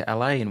we went to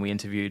LA and we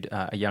interviewed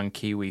a young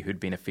Kiwi who'd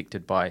been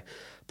affected by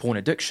porn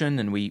addiction,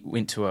 and we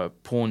went to a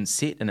porn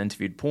set and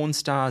interviewed porn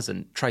stars,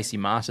 and Tracy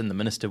Martin, the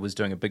minister, was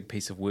doing a big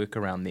piece of work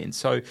around then.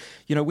 So,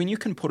 when you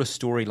can put a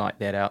story like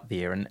that out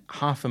there and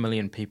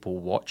 500,000 people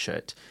watch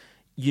it,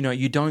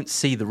 you don't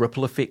see the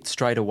ripple effect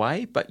straight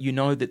away, but you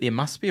know that there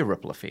must be a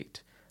ripple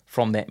effect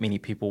from that many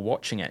people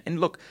watching it. And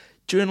look,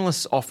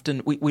 journalists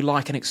often, we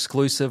like an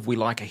exclusive, we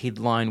like a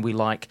headline, we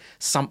like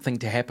something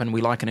to happen,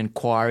 we like an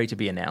inquiry to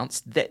be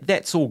announced.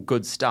 That's all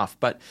good stuff.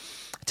 But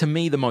to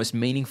me, the most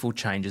meaningful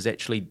change is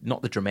actually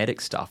not the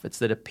dramatic stuff. It's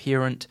that a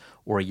parent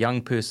or a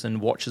young person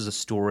watches a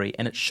story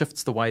and it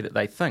shifts the way that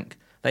they think.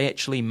 They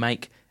actually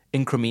make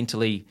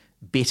incrementally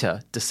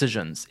better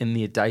decisions in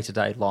their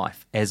day-to-day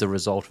life as a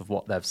result of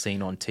what they've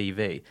seen on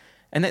TV.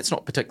 And that's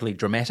not particularly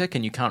dramatic,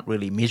 and you can't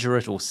really measure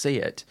it or see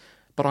it.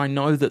 But I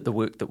know that the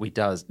work that we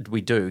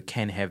do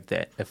can have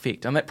that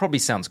effect. And that probably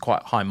sounds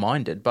quite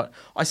high-minded, but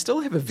I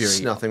still have a very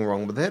There's nothing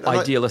wrong with that.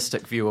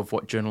 idealistic view of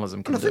what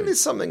journalism can do. I think there's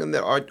something in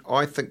that.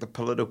 I think the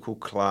political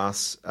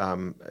class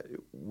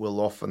will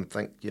often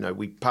think,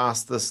 we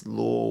passed this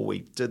law, we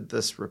did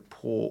this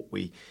report,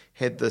 we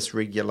had this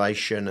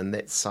regulation, and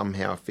that's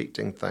somehow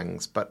affecting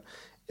things. But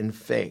in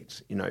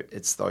fact,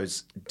 it's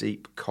those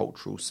deep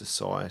cultural,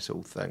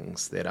 societal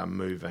things that are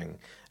moving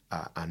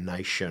a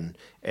nation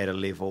at a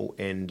level,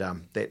 and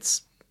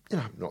that's,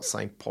 I'm not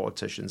saying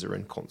politicians are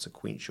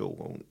inconsequential.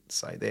 I won't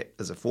say that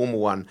as a formal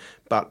one,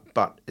 but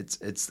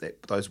it's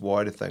those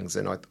wider things,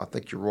 and I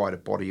think you're right. A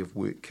body of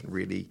work can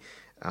really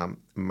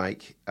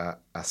make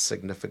a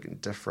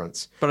significant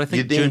difference. But I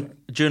think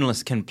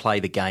journalists can play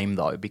the game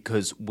though,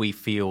 because we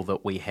feel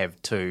that we have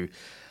to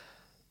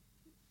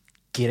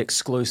get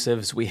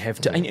exclusives. We have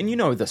to, and you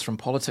know this from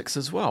politics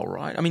as well,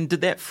 right? I mean,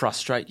 did that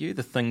frustrate you?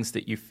 The things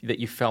that you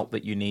felt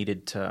that you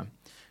needed to,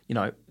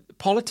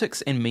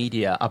 politics and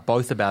media are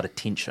both about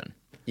attention.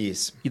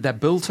 Yes. They're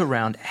built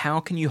around how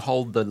can you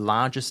hold the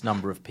largest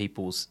number of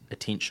people's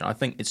attention. I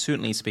think it's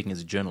certainly, speaking as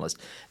a journalist,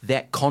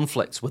 that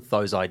conflicts with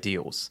those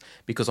ideals.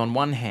 Because on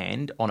one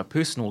hand, on a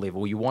personal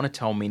level, you want to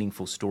tell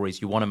meaningful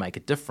stories, you want to make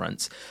a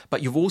difference,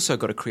 but you've also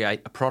got to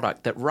create a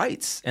product that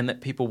rates and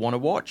that people want to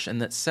watch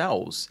and that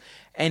sells.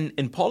 And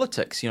in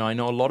politics, I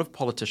know a lot of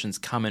politicians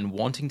come in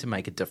wanting to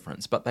make a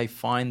difference, but they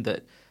find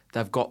that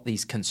they've got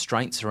these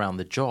constraints around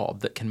the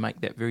job that can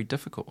make that very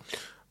difficult.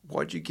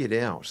 Why'd you get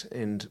out?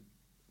 And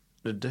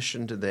in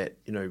addition to that,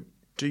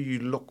 do you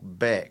look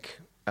back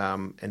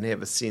and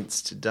have a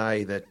sense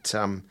today that,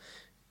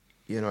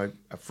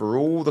 for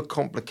all the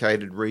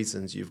complicated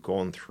reasons you've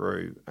gone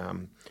through,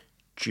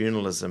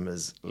 journalism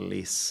is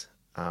less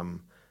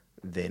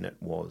than it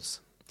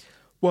was?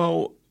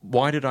 Well,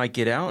 why did I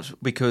get out?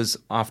 Because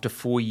after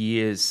 4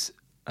 years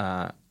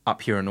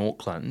up here in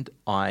Auckland,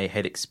 I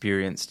had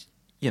experienced,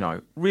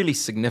 really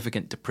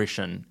significant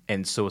depression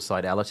and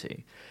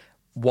suicidality,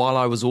 while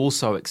I was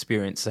also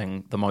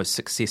experiencing the most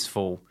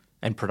successful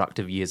and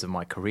productive years of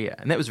my career.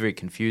 And that was very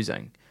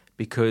confusing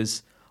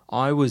because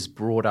I was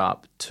brought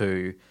up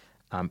to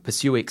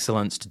pursue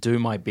excellence, to do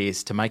my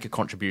best, to make a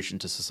contribution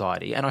to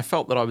society. And I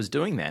felt that I was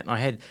doing that. And I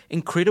had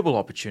incredible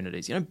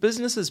opportunities.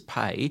 Businesses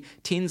pay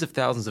tens of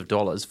thousands of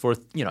dollars for a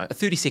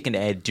 30-second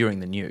ad during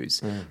the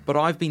news. But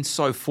I've been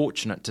so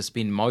fortunate to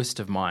spend most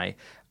of my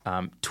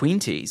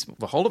 20s,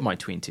 the whole of my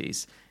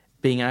 20s,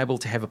 being able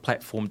to have a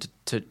platform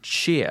to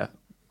share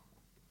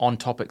on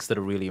topics that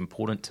are really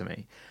important to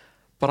me.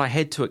 But I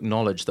had to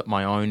acknowledge that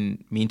my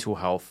own mental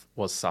health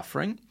was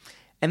suffering.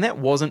 And that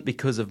wasn't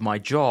because of my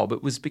job.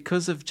 It was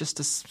because of just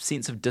a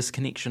sense of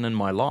disconnection in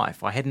my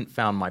life. I hadn't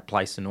found my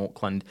place in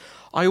Auckland.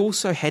 I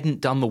also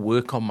hadn't done the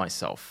work on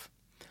myself.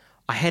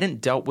 I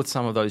hadn't dealt with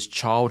some of those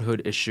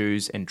childhood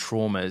issues and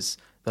traumas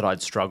that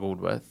I'd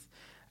struggled with.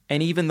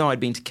 And even though I'd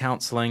been to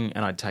counselling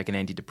and I'd taken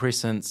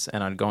antidepressants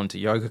and I'd gone to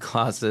yoga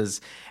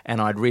classes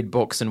and I'd read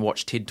books and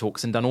watched TED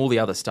Talks and done all the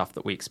other stuff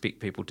that we expect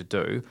people to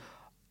do,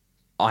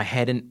 I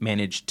hadn't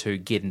managed to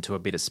get into a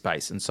better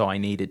space. And so I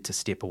needed to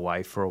step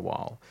away for a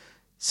while.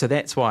 So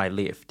that's why I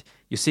left.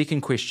 Your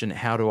second question,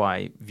 how do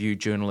I view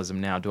journalism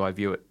now? Do I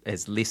view it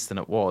as less than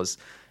it was?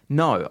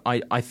 No,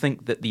 I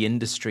think that the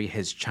industry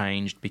has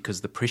changed because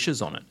the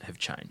pressures on it have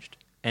changed.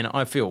 And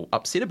I feel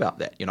upset about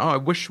that. I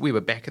wish we were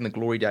back in the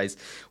glory days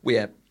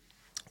where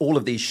all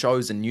of these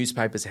shows and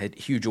newspapers had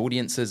huge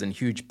audiences and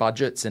huge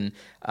budgets, and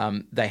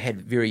they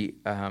had very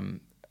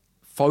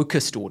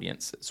focused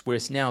audiences,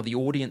 whereas now the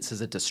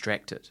audiences are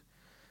distracted.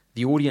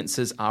 The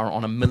audiences are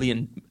on a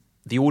million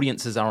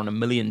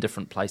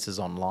different places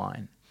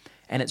online,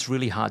 and it's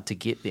really hard to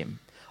get them.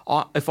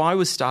 If I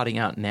was starting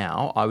out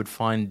now, I would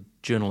find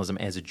journalism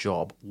as a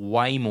job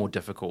way more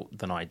difficult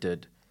than I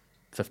did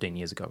 15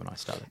 years ago when I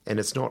started. And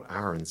it's not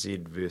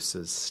RNZ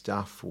versus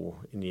Stuff or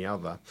any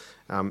other.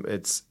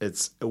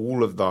 It's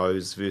all of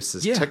those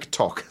versus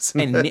TikTok,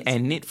 isn't it?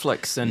 And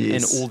Netflix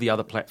and all the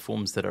other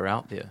platforms that are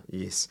out there.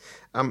 Yes.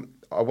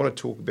 I want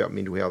to talk about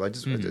mental health.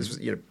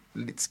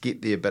 Let's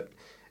get there. But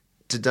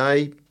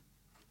today,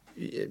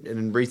 and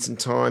in recent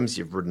times,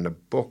 you've written a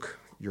book.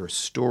 You're a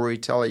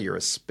storyteller. You're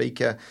a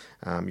speaker.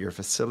 You're a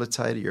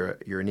facilitator.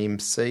 You're an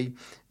MC.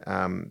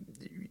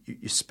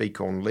 You speak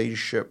on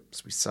leadership,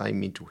 as we say,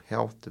 mental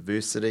health,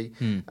 diversity.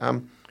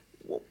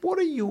 What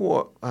are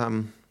your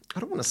I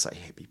don't want to say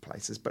happy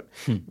places, but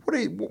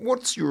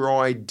what's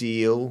your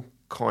ideal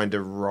kind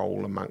of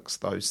role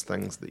amongst those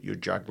things that you're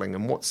juggling,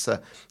 and what's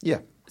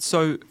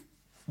So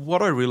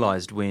what I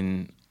realised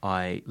when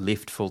I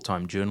left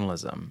full-time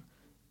journalism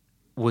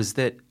was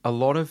that a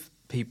lot of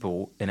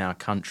people in our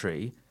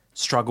country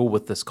struggle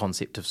with this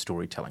concept of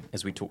storytelling,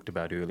 as we talked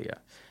about earlier.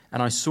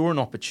 And I saw an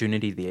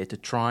opportunity there to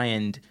try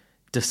and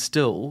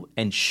distill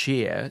and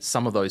share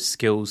some of those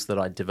skills that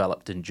I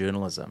developed in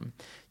journalism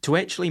to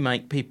actually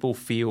make people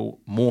feel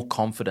more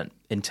confident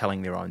in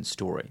telling their own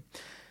story.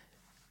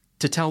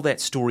 To tell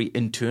that story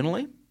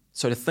internally,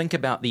 so to think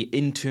about the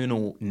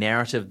internal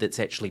narrative that's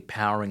actually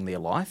powering their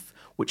life,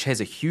 which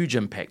has a huge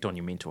impact on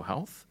your mental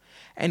health,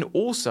 and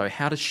also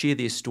how to share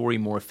their story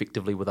more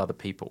effectively with other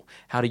people,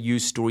 how to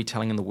use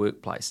storytelling in the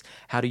workplace,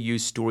 how to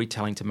use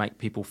storytelling to make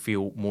people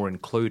feel more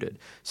included.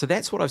 So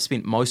that's what I've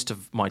spent most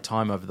of my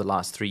time over the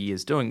last 3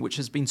 years doing, which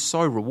has been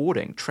so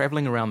rewarding,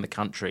 travelling around the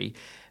country,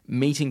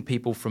 meeting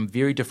people from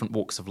very different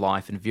walks of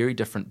life and very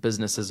different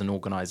businesses and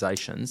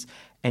organisations,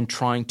 and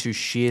trying to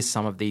share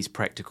some of these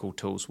practical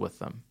tools with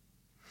them.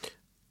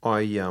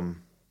 I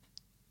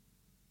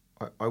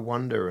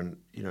wonder, and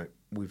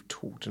we've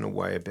talked in a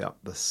way about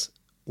this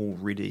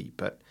already,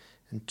 but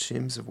in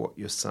terms of what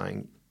you're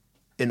saying,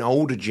 an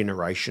older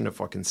generation,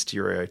 if I can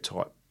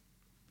stereotype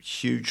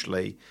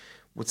hugely,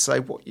 would say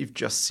what you've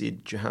just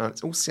said, Jehan,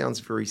 it all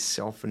sounds very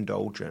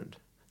self-indulgent.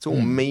 It's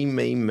all me,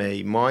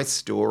 my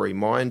story,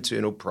 my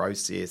internal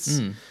process.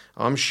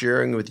 I'm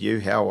sharing with you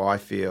how I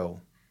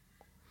feel.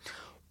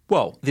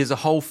 Well, there's a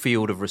whole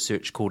field of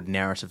research called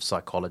narrative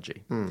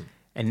psychology.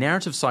 And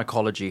narrative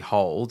psychology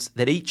holds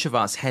that each of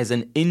us has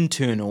an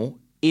internal,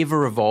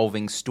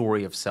 ever-evolving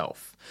story of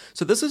self.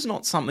 So this is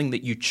not something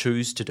that you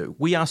choose to do.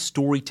 We are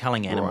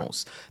storytelling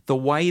animals. Right. The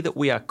way that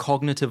we are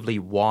cognitively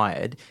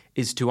wired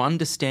is to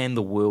understand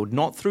the world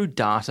not through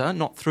data,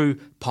 not through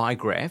pie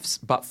graphs,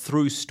 but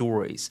through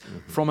stories.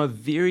 From a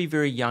very,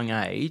 very young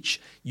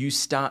age, you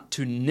start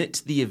to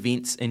knit the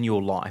events in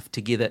your life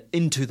together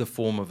into the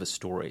form of a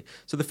story.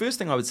 So the first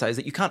thing I would say is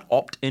that you can't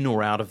opt in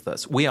or out of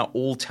this. We are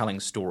all telling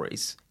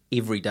stories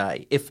every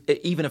day,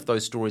 even if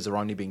those stories are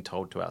only being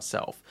told to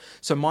ourselves.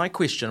 So my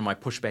question and my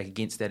pushback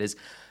against that is,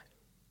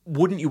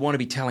 wouldn't you want to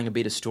be telling a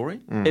better story?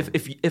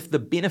 If the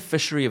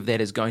beneficiary of that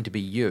is going to be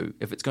you,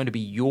 if it's going to be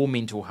your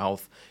mental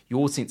health,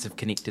 your sense of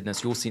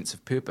connectedness, your sense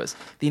of purpose,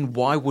 then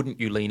why wouldn't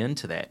you lean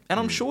into that? And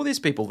I'm sure there's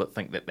people that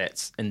think that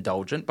that's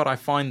indulgent, but I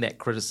find that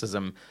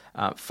criticism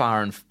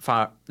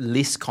far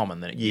less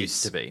common than it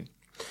used to be.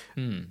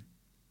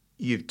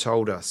 You've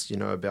told us,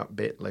 about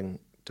battling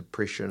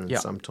depression and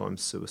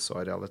sometimes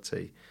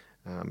suicidality,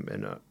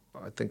 and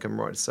I think I'm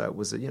right to say it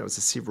was a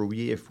several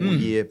year,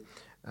 4-year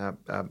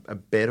a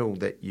battle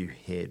that you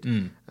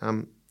had.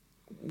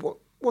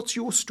 What's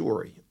your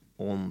story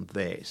on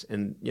that?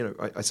 And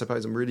I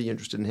suppose I'm really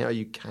interested in how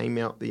you came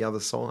out the other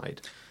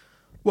side.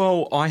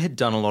 Well, I had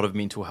done a lot of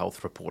mental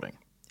health reporting,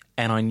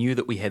 and I knew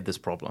that we had this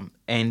problem.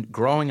 And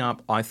growing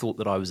up, I thought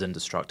that I was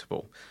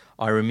indestructible.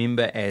 I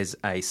remember as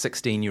a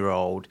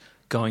 16-year-old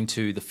going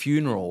to the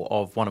funeral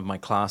of one of my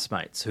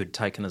classmates who had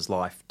taken his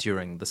life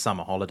during the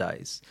summer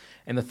holidays.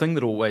 And the thing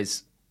that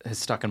always has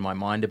stuck in my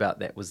mind about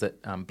that was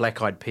that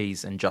Black Eyed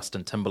Peas and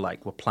Justin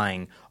Timberlake were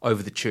playing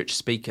over the church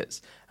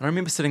speakers. And I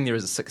remember sitting there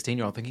as a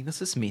 16-year-old thinking,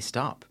 this is messed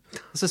up.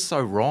 This is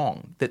so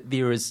wrong that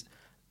there is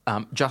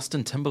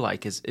Justin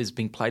Timberlake is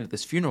being played at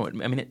this funeral.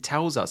 I mean, it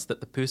tells us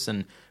that the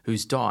person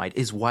who's died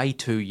is way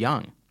too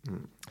young.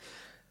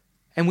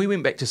 And we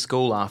went back to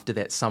school after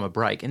that summer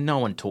break and no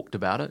one talked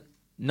about it.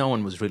 No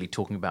one was really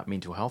talking about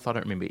mental health. I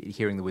don't remember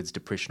hearing the words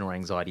depression or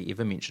anxiety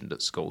ever mentioned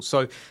at school.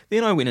 So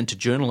then I went into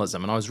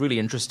journalism and I was really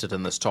interested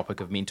in this topic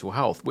of mental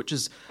health, which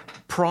is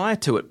prior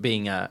to it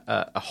being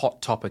a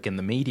hot topic in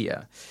the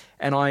media.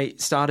 And I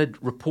started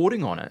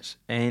reporting on it.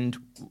 And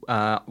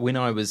when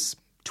I was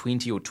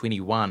 20 or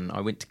 21,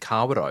 I went to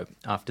Kawaro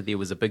after there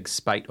was a big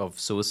spate of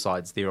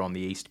suicides there on the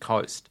East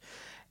Coast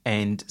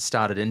and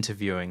started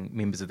interviewing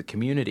members of the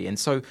community. And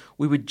so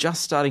we were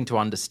just starting to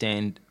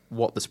understand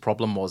what this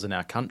problem was in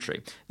our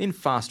country. Then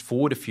fast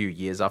forward a few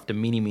years after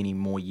many, many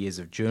more years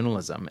of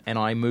journalism, and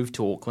I moved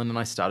to Auckland and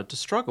I started to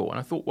struggle. And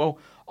I thought, well,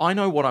 I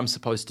know what I'm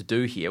supposed to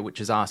do here, which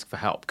is ask for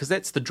help, because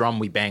that's the drum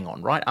we bang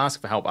on, right? Ask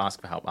for help,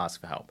 ask for help,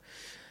 ask for help.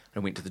 I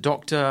went to the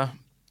doctor,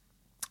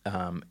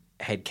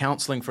 had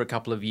counselling for a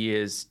couple of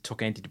years, took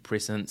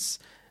antidepressants,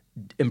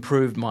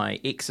 improved my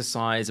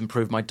exercise,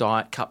 improved my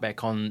diet, cut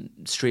back on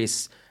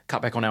stress,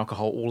 cut back on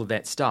alcohol, all of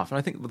that stuff. And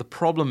I think the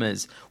problem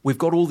is we've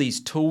got all these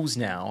tools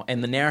now,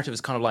 and the narrative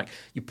is kind of like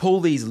you pull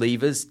these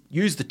levers,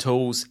 use the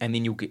tools, and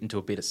then you'll get into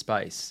a better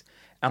space.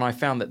 And I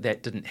found that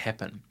that didn't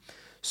happen.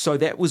 So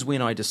that was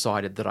when I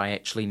decided that I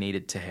actually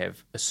needed to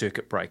have a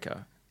circuit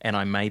breaker. And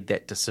I made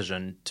that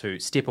decision to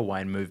step away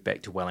and move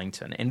back to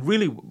Wellington. And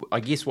really, I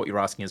guess what you're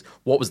asking is,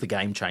 what was the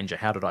game changer?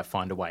 How did I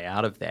find a way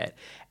out of that?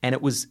 And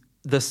it was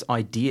this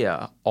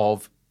idea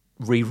of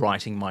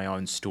rewriting my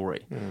own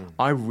story.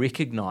 I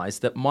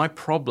recognized that my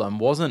problem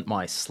wasn't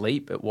my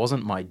sleep, it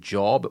wasn't my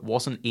job, it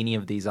wasn't any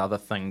of these other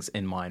things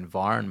in my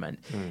environment.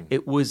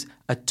 It was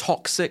a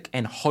toxic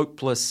and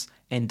hopeless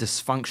and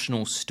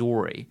dysfunctional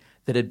story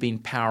that had been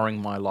powering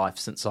my life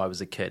since I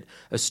was a kid.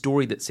 A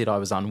story that said I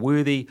was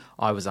unworthy,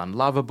 I was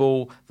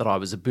unlovable, that I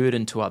was a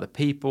burden to other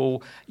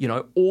people.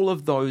 All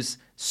of those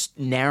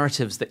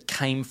narratives that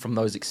came from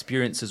those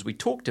experiences we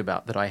talked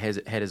about that I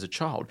had as a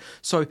child.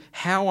 So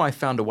how I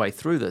found a way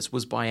through this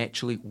was by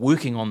actually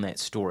working on that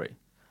story,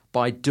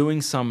 by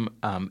doing some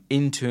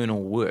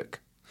internal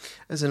work.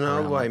 As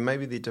another way,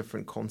 maybe they're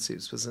different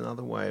concepts, but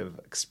another way of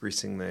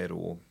expressing that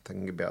or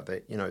thinking about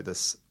that,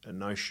 this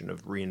notion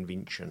of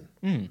reinvention.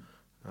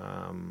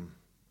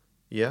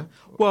 Yeah?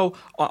 Well,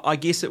 I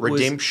guess it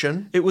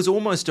redemption. It was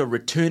almost a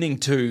returning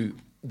to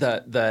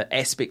the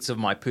aspects of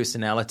my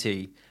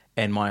personality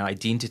and my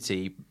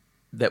identity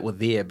that were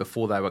there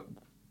before they were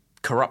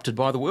corrupted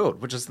by the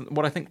world, which is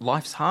what I think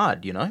life's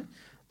hard,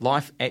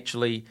 Life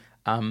actually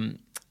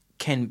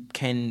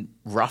can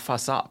rough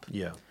us up.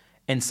 Yeah.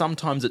 And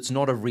sometimes it's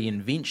not a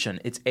reinvention,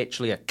 it's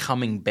actually a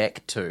coming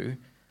back to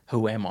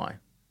who am I?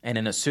 And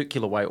in a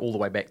circular way, all the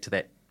way back to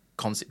that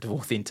concept of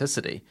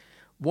authenticity.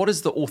 What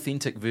is the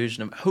authentic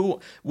version of who,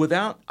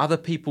 without other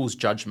people's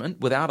judgment,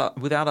 without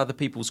other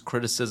people's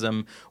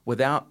criticism,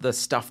 without the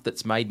stuff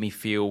that's made me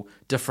feel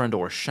different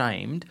or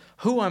ashamed,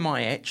 who am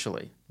I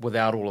actually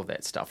without all of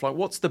that stuff? Like,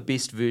 what's the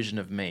best version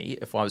of me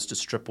if I was to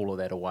strip all of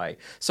that away?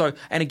 So,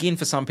 and again,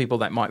 for some people,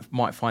 that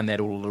might find that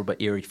all a little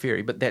bit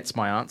airy-fairy, but that's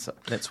my answer.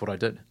 That's what I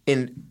did.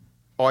 And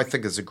I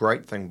think it's a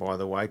great thing, by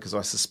the way, because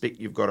I suspect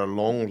you've got a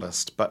long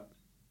list,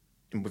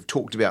 and we've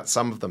talked about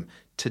some of them.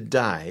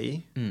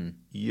 Today,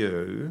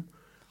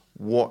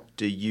 what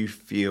do you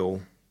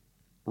feel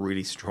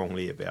really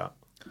strongly about?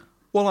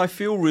 Well, I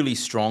feel really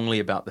strongly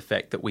about the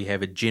fact that we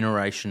have a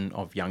generation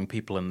of young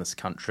people in this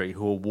country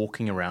who are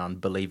walking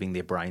around believing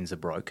their brains are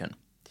broken.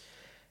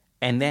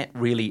 And that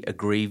really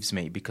aggrieves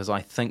me because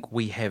I think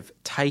we have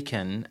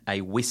taken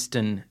a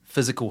Western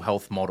physical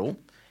health model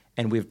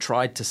and we've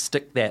tried to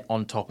stick that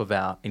on top of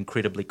our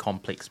incredibly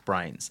complex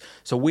brains.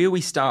 So where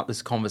we start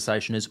this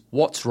conversation is,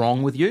 what's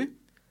wrong with you?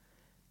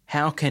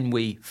 How can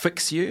we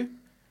fix you?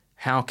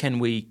 How can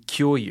we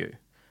cure you?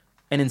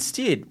 And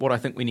instead, what I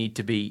think we need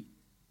to be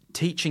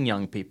teaching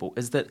young people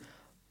is that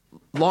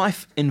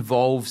life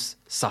involves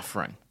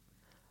suffering.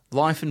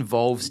 Life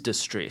involves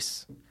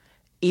distress.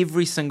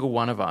 Every single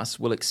one of us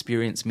will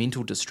experience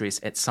mental distress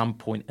at some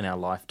point in our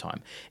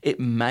lifetime. It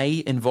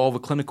may involve a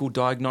clinical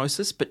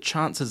diagnosis, but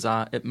chances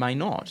are it may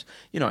not.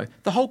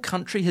 The whole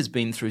country has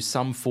been through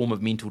some form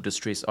of mental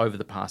distress over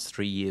the past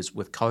 3 years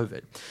with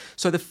COVID.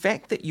 So the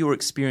fact that you're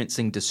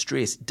experiencing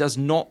distress does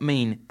not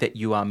mean that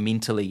you are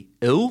mentally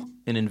ill,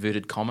 in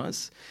inverted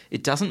commas.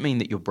 It doesn't mean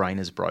that your brain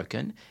is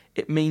broken.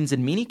 It means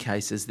in many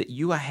cases that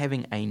you are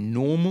having a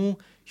normal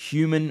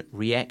human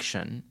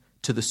reaction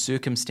to the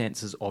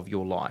circumstances of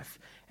your life.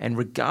 And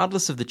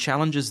regardless of the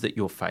challenges that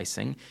you're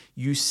facing,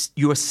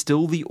 you are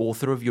still the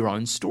author of your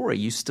own story.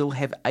 You still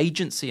have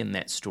agency in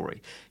that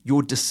story.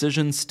 Your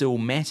decisions still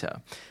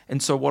matter.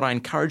 And so what I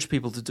encourage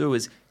people to do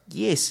is,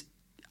 yes,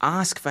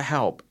 ask for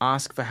help.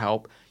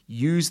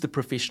 Use the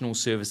professional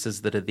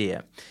services that are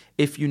there.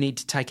 If you need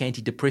to take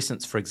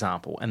antidepressants, for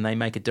example, and they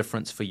make a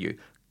difference for you,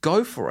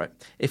 go for it.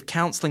 If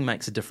counselling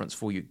makes a difference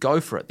for you,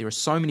 go for it. There are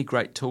so many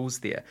great tools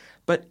there.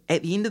 But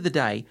at the end of the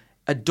day,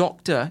 a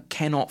doctor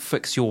cannot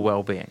fix your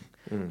well-being.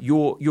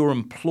 Your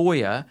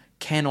employer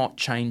cannot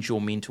change your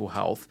mental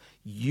health.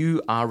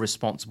 You are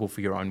responsible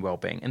for your own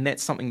well-being. And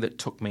that's something that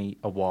took me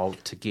a while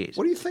to get.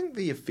 What do you think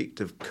the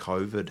effect of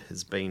COVID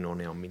has been on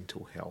our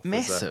mental health?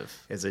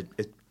 Massive. As a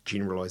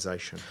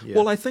generalisation. Yeah.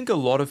 Well, I think a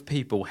lot of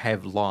people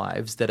have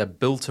lives that are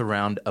built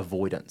around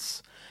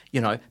avoidance.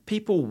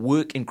 People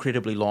work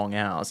incredibly long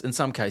hours, in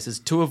some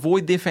cases, to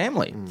avoid their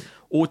family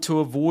or to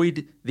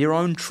avoid their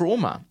own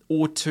trauma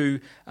or to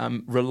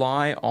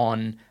rely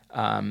on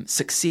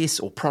success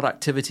or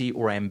productivity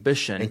or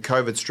ambition. And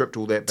COVID stripped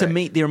all that back. To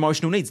meet their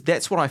emotional needs.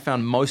 That's what I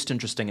found most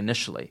interesting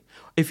initially.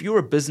 If you're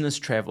a business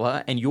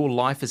traveller and your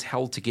life is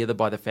held together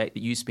by the fact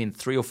that you spend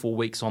 3 or 4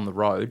 weeks on the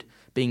road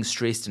being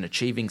stressed and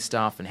achieving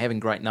stuff and having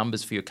great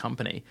numbers for your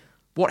company,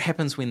 what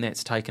happens when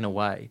that's taken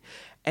away?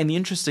 And the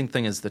interesting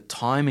thing is the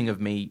timing of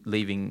me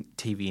leaving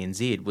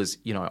TVNZ was,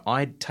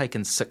 I'd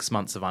taken 6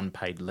 months of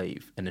unpaid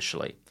leave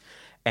initially.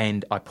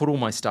 And I put all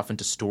my stuff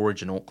into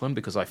storage in Auckland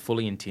because I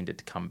fully intended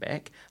to come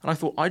back. And I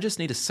thought, I just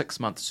need a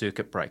 6-month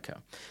circuit breaker.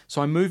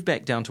 So I moved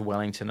back down to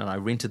Wellington and I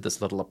rented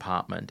this little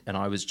apartment and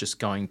I was just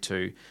going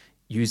to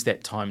use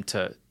that time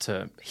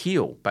to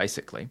heal,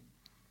 basically.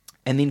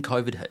 And then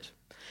COVID hit.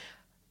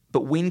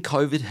 But when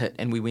COVID hit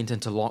and we went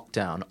into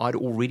lockdown, I'd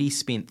already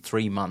spent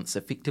 3 months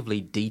effectively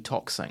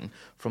detoxing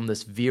from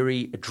this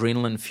very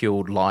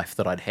adrenaline-fueled life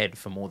that I'd had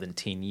for more than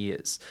 10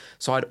 years.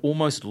 So I'd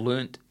almost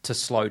learnt to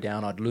slow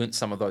down. I'd learnt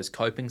some of those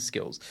coping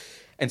skills.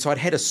 And so I'd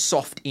had a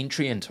soft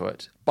entry into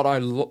it, but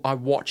I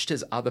watched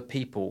as other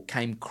people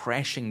came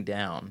crashing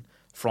down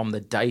from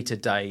the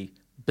day-to-day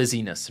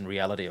busyness and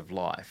reality of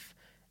life.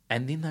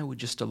 And then they were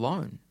just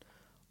alone.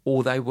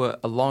 Or they were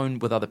alone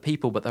with other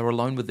people, but they were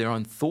alone with their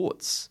own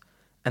thoughts.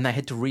 And they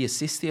had to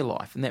reassess their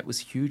life, and that was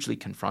hugely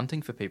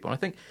confronting for people. And I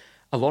think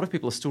a lot of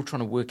people are still trying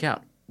to work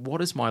out, what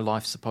is my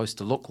life supposed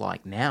to look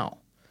like now?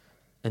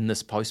 in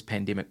this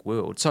post-pandemic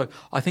world. So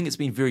I think it's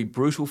been very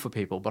brutal for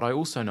people, but I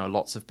also know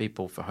lots of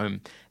people for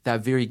whom they're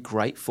very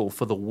grateful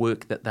for the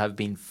work that they've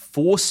been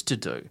forced to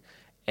do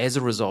as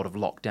a result of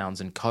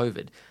lockdowns and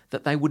COVID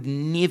that they would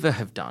never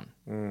have done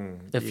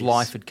if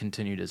life had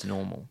continued as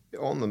normal.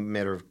 On the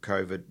matter of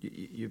COVID,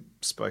 you've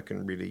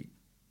spoken really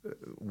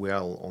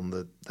well on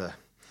the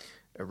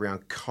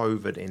around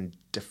COVID and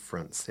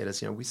difference. That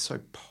is, we're so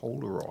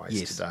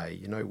polarised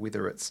today,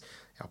 whether it's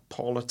our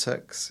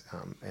politics,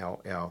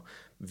 our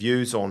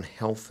views on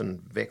health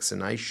and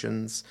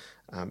vaccinations,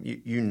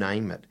 you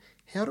name it.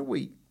 How do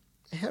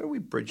we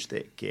bridge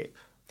that gap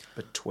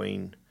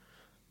between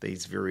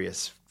these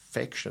various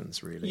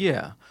factions, really?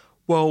 Yeah.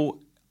 Well,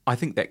 I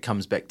think that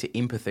comes back to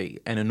empathy.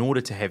 And in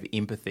order to have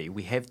empathy,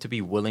 we have to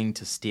be willing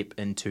to step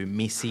into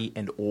messy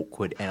and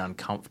awkward and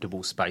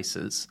uncomfortable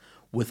spaces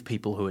with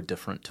people who are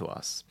different to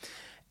us.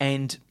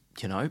 And,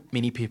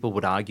 many people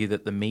would argue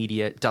that the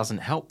media doesn't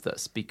help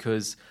this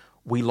because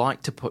we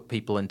like to put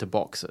people into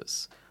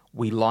boxes.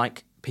 We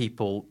like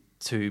people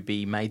to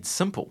be made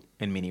simple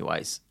in many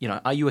ways.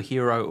 Are you a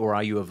hero or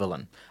are you a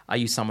villain? Are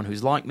you someone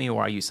who's like me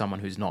or are you someone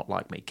who's not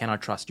like me? Can I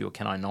trust you or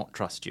can I not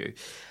trust you?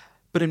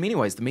 But in many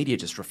ways, the media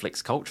just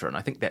reflects culture, and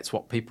I think that's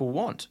what people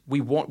want. We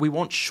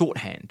want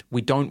shorthand.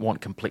 We don't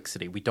want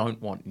complexity. We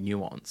don't want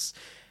nuance.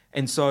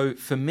 And so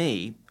for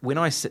me, when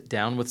I sit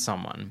down with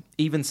someone,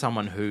 even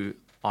someone who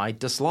I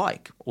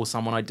dislike or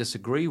someone I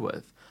disagree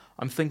with,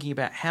 I'm thinking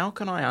about how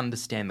can I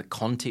understand the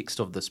context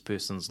of this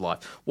person's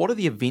life? What are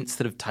the events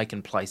that have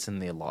taken place in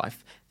their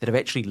life that have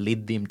actually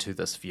led them to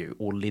this view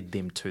or led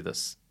them to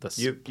this place?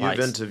 You've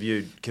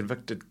interviewed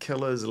convicted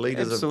killers,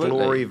 leaders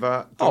Absolutely. of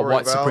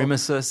white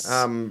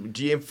supremacists.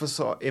 Do you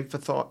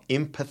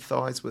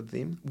empathise with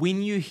them?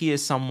 When you hear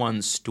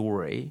someone's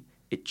story,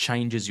 it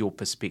changes your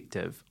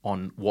perspective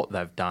on what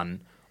they've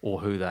done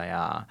or who they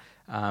are.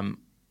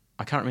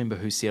 I can't remember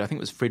who said, I think it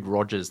was Fred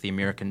Rogers, the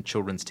American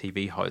children's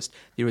TV host,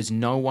 there is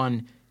no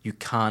one you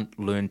can't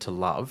learn to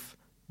love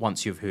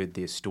once you've heard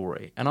their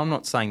story. And I'm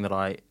not saying that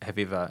I have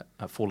ever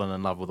fallen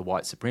in love with a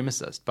white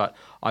supremacist, but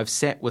I've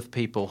sat with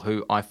people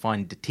who I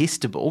find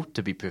detestable,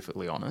 to be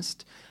perfectly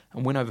honest,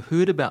 and when I've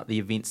heard about the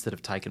events that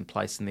have taken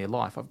place in their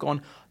life, I've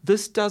gone,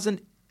 this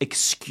doesn't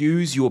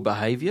excuse your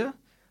behaviour,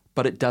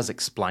 but it does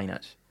explain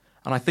it.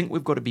 And I think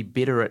we've got to be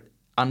better at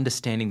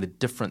understanding the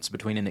difference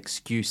between an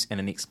excuse and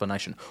an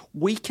explanation.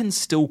 We can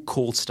still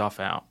call stuff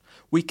out.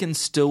 We can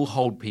still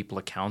hold people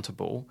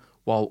accountable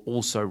while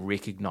also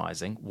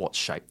recognising what's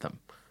shaped them.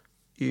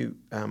 You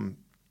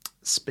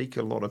speak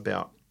a lot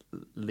about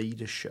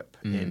leadership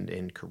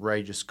and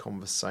courageous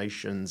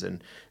conversations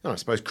and I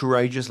suppose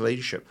courageous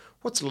leadership.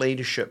 What's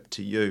leadership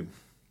to you?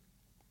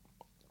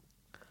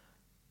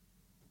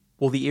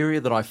 Well, the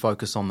area that I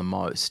focus on the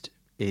most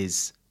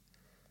is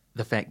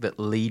the fact that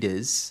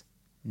leaders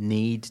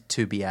need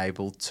to be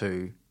able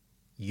to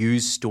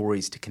use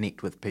stories to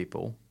connect with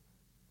people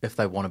if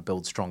they want to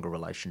build stronger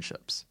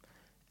relationships.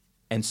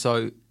 And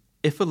so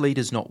if a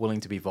leader's not willing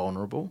to be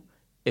vulnerable,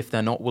 if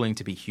they're not willing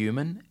to be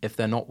human, if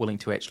they're not willing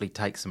to actually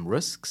take some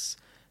risks,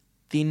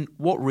 then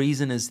what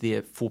reason is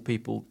there for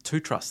people to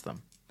trust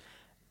them?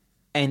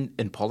 And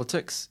in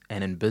politics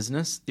and in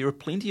business, there are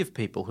plenty of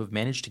people who've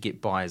managed to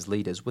get by as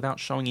leaders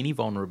without showing any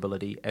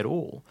vulnerability at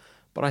all.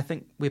 But I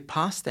think we're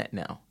past that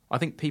now. I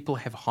think people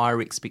have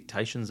higher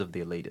expectations of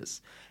their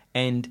leaders.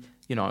 And,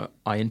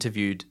 I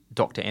interviewed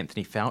Dr.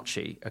 Anthony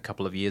Fauci a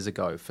couple of years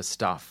ago for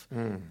Stuff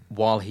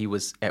while he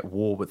was at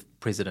war with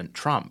President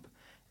Trump.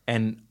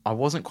 And I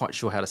wasn't quite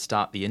sure how to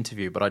start the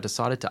interview, but I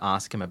decided to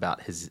ask him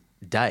about his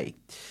day.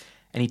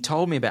 And he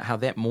told me about how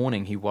that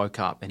morning he woke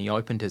up and he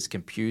opened his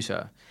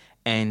computer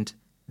and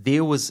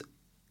there was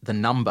the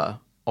number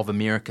of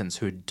Americans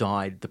who had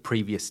died the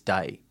previous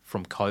day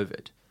from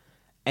COVID.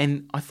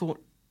 And I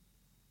thought,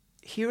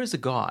 here is a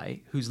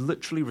guy who's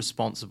literally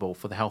responsible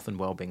for the health and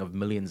well-being of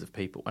millions of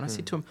people. And I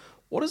said to him,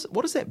 what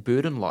is that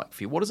burden like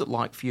for you? What is it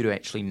like for you to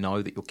actually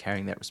know that you're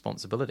carrying that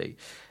responsibility?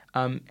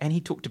 And he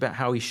talked about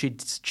how he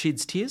sheds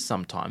tears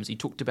sometimes. He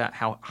talked about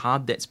how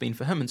hard that's been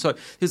for him. And so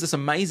there's this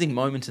amazing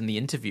moment in the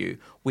interview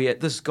where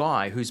this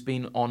guy who's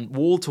been on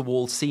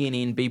wall-to-wall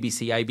CNN,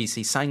 BBC,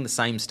 ABC, saying the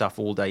same stuff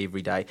all day,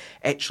 every day,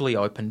 actually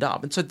opened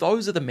up. And so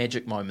those are the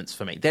magic moments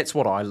for me. That's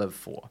what I live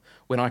for,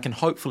 when I can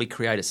hopefully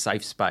create a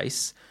safe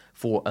space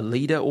for a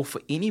leader or for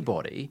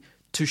anybody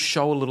to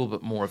show a little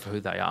bit more of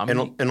who they are.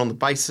 And on the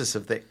basis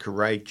of that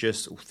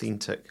courageous,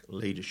 authentic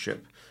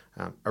leadership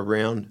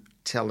around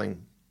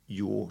telling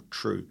your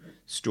true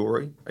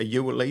story, are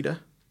you a leader?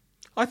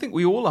 I think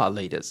we all are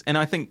leaders. And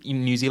I think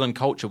in New Zealand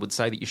culture would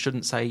say that you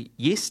shouldn't say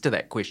yes to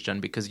that question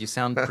because you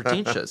sound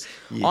pretentious.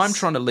 Yes. I'm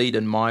trying to lead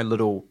in my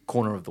little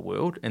corner of the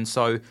world. And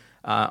so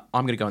I'm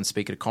going to go and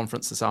speak at a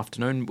conference this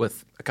afternoon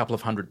with a couple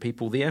of hundred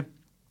people there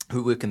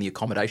who work in the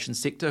accommodation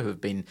sector, who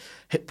have been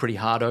hit pretty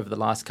hard over the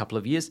last couple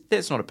of years.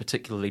 That's not a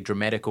particularly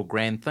dramatic or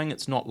grand thing.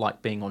 It's not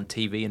like being on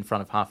TV in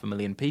front of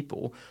 500,000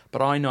 people.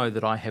 But I know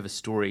that I have a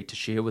story to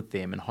share with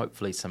them and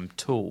hopefully some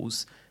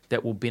tools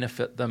that will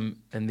benefit them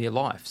in their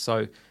life.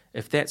 So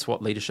if that's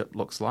what leadership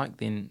looks like,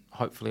 then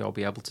hopefully I'll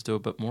be able to do a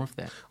bit more of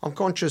that. I'm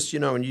conscious,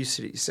 and you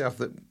said it yourself,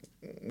 that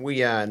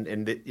we are,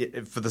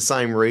 and for the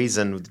same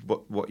reason, with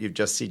what you've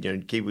just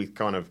said, Kiwi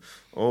kind of,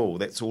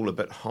 that's all a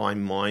bit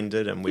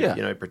high-minded and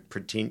we're,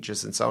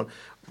 pretentious and so on.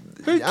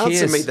 Who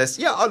cares? Answer me this.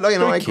 Yeah, I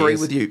agree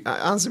cares? with you.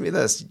 Answer me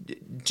this.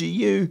 Do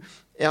you,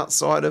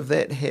 outside of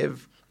that,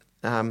 have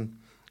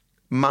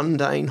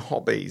mundane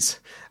hobbies?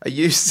 Are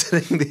you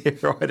sitting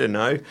there, I don't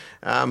know,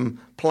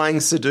 playing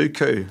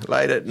Sudoku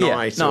late at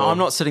night? No, I'm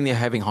not sitting there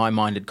having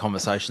high-minded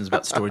conversations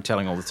about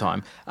storytelling all the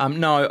time.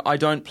 No, I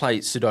don't play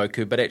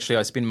Sudoku, but actually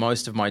I spend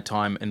most of my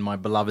time in my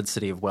beloved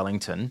city of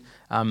Wellington,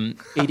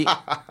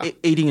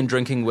 eating and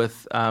drinking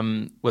with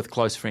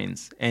close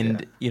friends.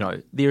 And,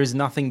 there is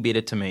nothing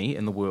better to me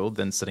in the world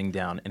than sitting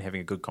down and having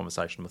a good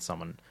conversation with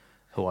someone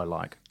who I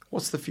like.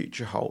 What's the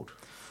future hold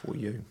for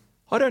you?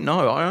 I don't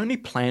know. I only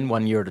plan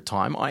 1 year at a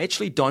time. I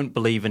actually don't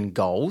believe in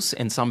goals,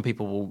 and some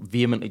people will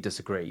vehemently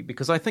disagree,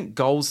 because I think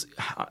goals,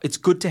 it's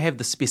good to have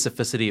the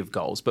specificity of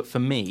goals, but for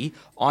me,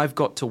 I've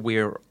got to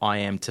where I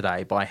am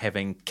today by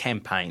having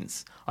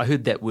campaigns. I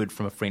heard that word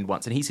from a friend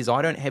once, and he says,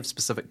 I don't have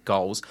specific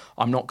goals.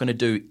 I'm not going to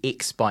do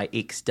X by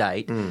X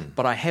date,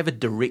 but I have a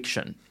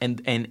direction,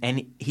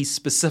 and he's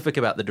specific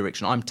about the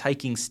direction. I'm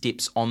taking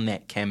steps on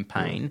that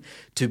campaign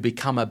to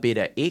become a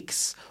better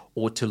X,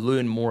 or to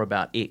learn more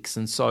about X.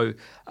 And so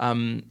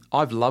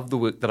I've loved the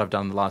work that I've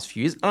done in the last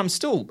few years. And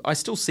I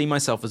still see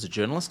myself as a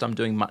journalist. I'm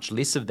doing much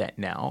less of that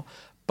now.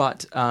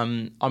 But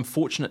I'm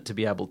fortunate to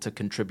be able to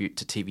contribute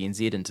to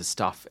TVNZ and to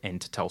stuff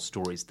and to tell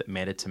stories that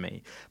matter to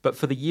me. But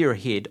for the year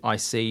ahead, I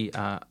see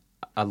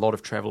a lot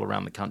of travel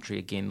around the country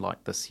again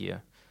like this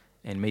year,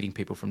 and meeting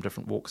people from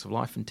different walks of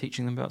life and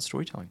teaching them about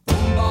storytelling.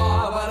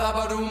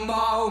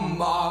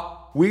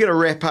 We're going to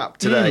wrap up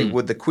today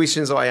with the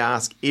questions I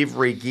ask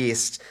every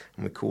guest,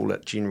 and we call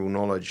it General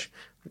Knowledge.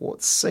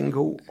 What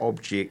single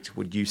object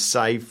would you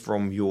save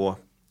from your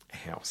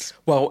house?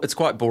 Well, it's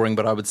quite boring,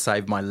 but I would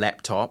save my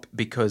laptop,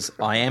 because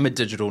I am a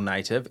digital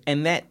native,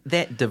 and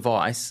that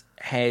device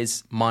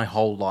has my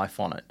whole life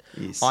on it.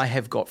 Yes. I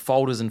have got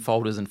folders and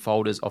folders and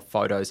folders of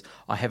photos.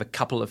 I have a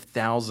couple of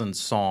thousand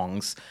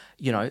songs.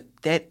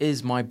 That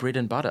is my bread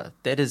and butter.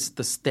 That is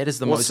the most precious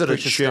stuff. What sort of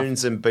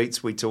tunes and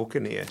beats we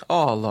talking here?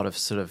 Oh, a lot of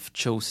sort of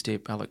chill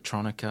step,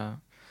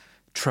 electronica,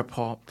 trip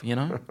hop,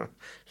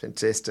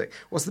 Fantastic.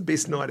 What's the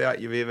best night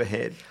out you've ever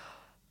had?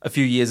 A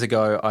few years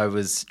ago, I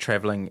was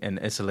travelling in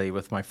Italy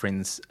with my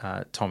friends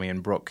Tommy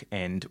and Brooke,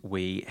 and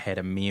we had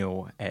a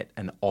meal at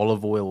an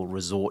olive oil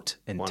resort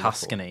in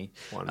Tuscany.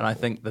 Wonderful. And I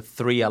think the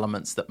three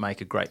elements that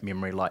make a great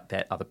memory like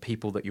that are the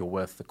people that you're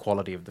with, the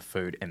quality of the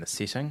food, and the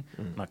setting.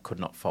 And I could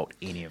not fault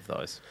any of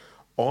those.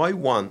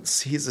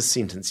 Here's a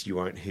sentence you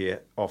won't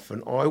hear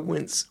often. I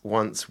once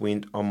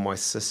went on my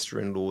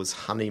sister-in-law's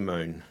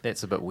honeymoon.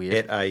 That's a bit weird.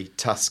 At a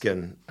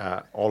Tuscan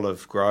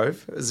olive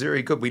grove. It was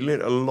very good. We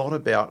learnt a lot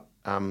about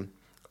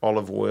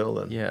olive oil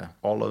and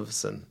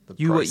olives and the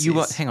process. You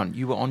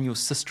were on your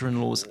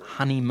sister-in-law's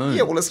honeymoon.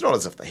 Yeah, well, it's not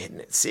as if they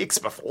hadn't had sex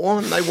before,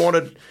 and they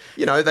wanted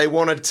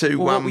to.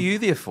 Well, what were you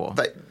there for?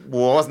 I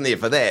wasn't there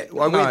for that.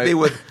 I went there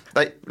with.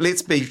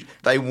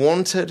 They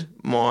wanted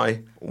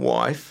my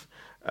wife,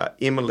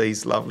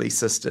 Emily's lovely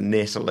sister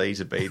Natalie,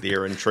 to be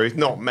there. In truth,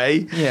 not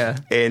me. Yeah.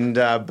 And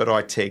but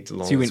I tagged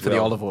along. So you went for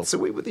the olive oil. So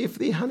we were there for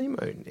their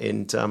honeymoon,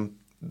 and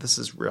this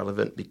is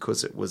relevant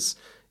because it was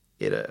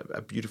at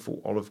a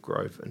beautiful olive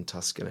grove in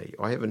Tuscany.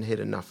 I haven't had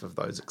enough of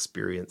those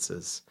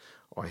experiences,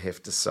 I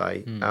have to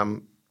say.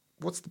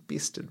 What's the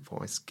best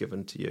advice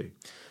given to you,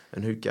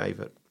 and who gave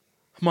it?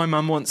 My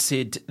mum once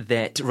said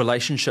that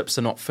relationships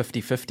are not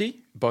 50-50.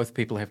 Both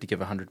people have to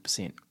give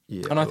 100%.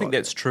 Yeah, and I think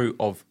that's true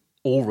of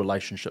all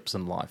relationships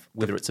in life,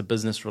 whether it's a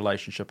business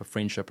relationship, a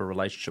friendship, a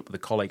relationship with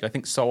a colleague. I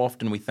think so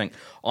often we think,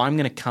 I'm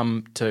going to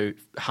come to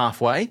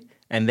halfway,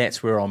 and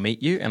that's where I'll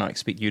meet you, and I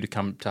expect you to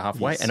come to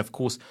halfway. Yes. And of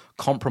course,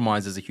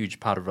 compromise is a huge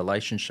part of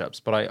relationships.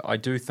 But I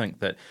do think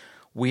that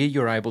where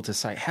you're able to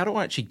say, how do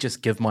I actually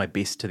just give my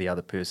best to the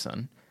other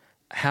person?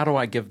 How do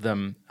I give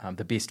them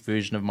the best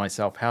version of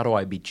myself? How do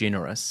I be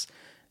generous?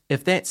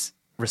 If that's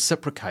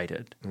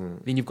reciprocated,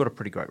 then you've got a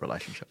pretty great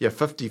relationship. Yeah,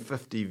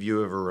 50-50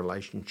 view of a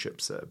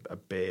relationship's a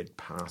bad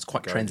path. It's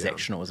quite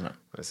transactional, isn't it?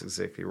 That's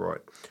exactly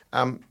right.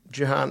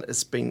 Jehan,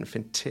 it's been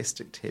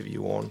fantastic to have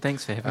you on.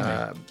 Thanks for having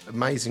me.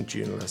 Amazing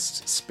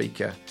journalist,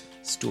 speaker,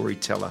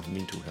 storyteller,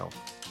 mental health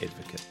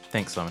advocate.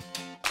 Thanks, Simon.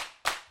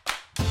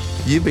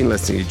 You've been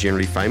listening to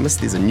Generally Famous.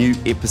 There's a new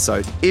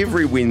episode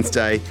every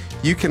Wednesday.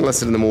 You can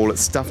listen to them all at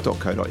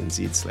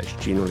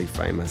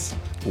stuff.co.nz/generallyfamous,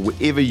 or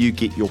wherever you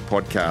get your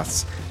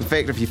podcasts. In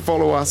fact, if you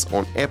follow us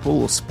on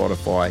Apple or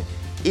Spotify,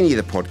 any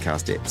of the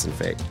podcast apps, in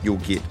fact, you'll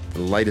get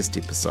the latest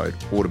episode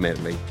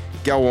automatically.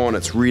 Go on,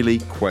 it's really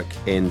quick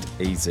and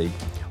easy.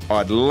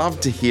 I'd love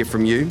to hear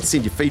from you.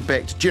 Send your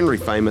feedback to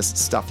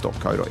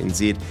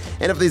generallyfamous@stuff.co.nz.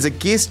 And if there's a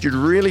guest you'd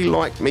really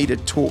like me to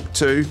talk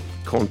to,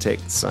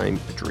 contact the same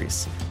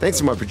address. Thanks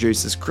to my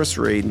producers, Chris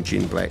Reed and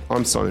Jen Black.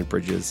 I'm Simon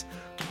Bridges.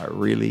 I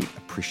really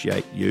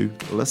appreciate you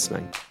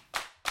listening.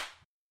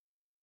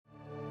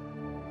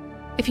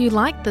 If you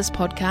like this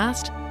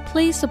podcast,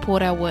 please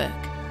support our work.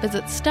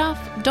 Visit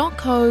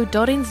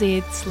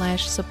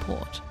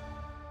stuff.co.nz/support.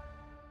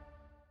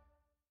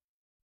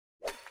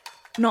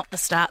 Not the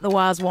start the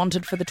Wars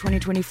wanted for the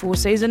 2024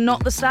 season,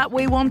 not the start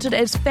we wanted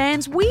as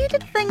fans. Where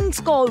did things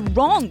go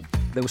wrong?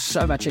 There was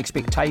so much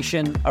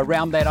expectation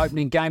around that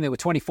opening game. There were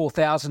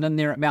 24,000 in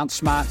there at Mount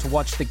Smart to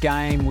watch the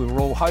game. We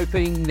were all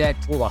hoping that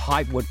all the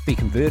hype would be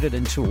converted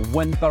into a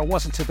win, but it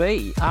wasn't to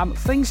be.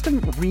 Things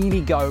didn't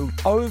really go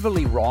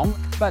overly wrong,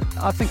 but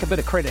I think a bit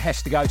of credit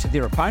has to go to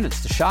their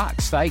opponents, the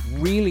Sharks. They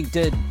really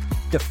did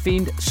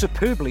defend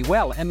superbly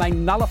well, and they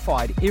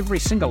nullified every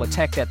single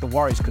attack that the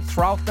Warriors could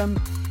throw at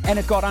them, and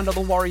it got under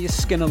the Warriors'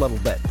 skin a little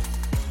bit.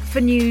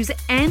 For news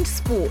and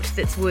sport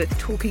that's worth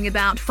talking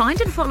about,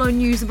 find and follow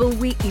Newsable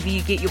wherever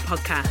you get your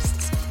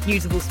podcasts.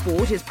 Newsable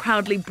Sport is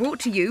proudly brought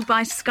to you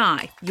by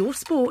Sky, your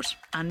sport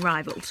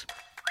unrivaled.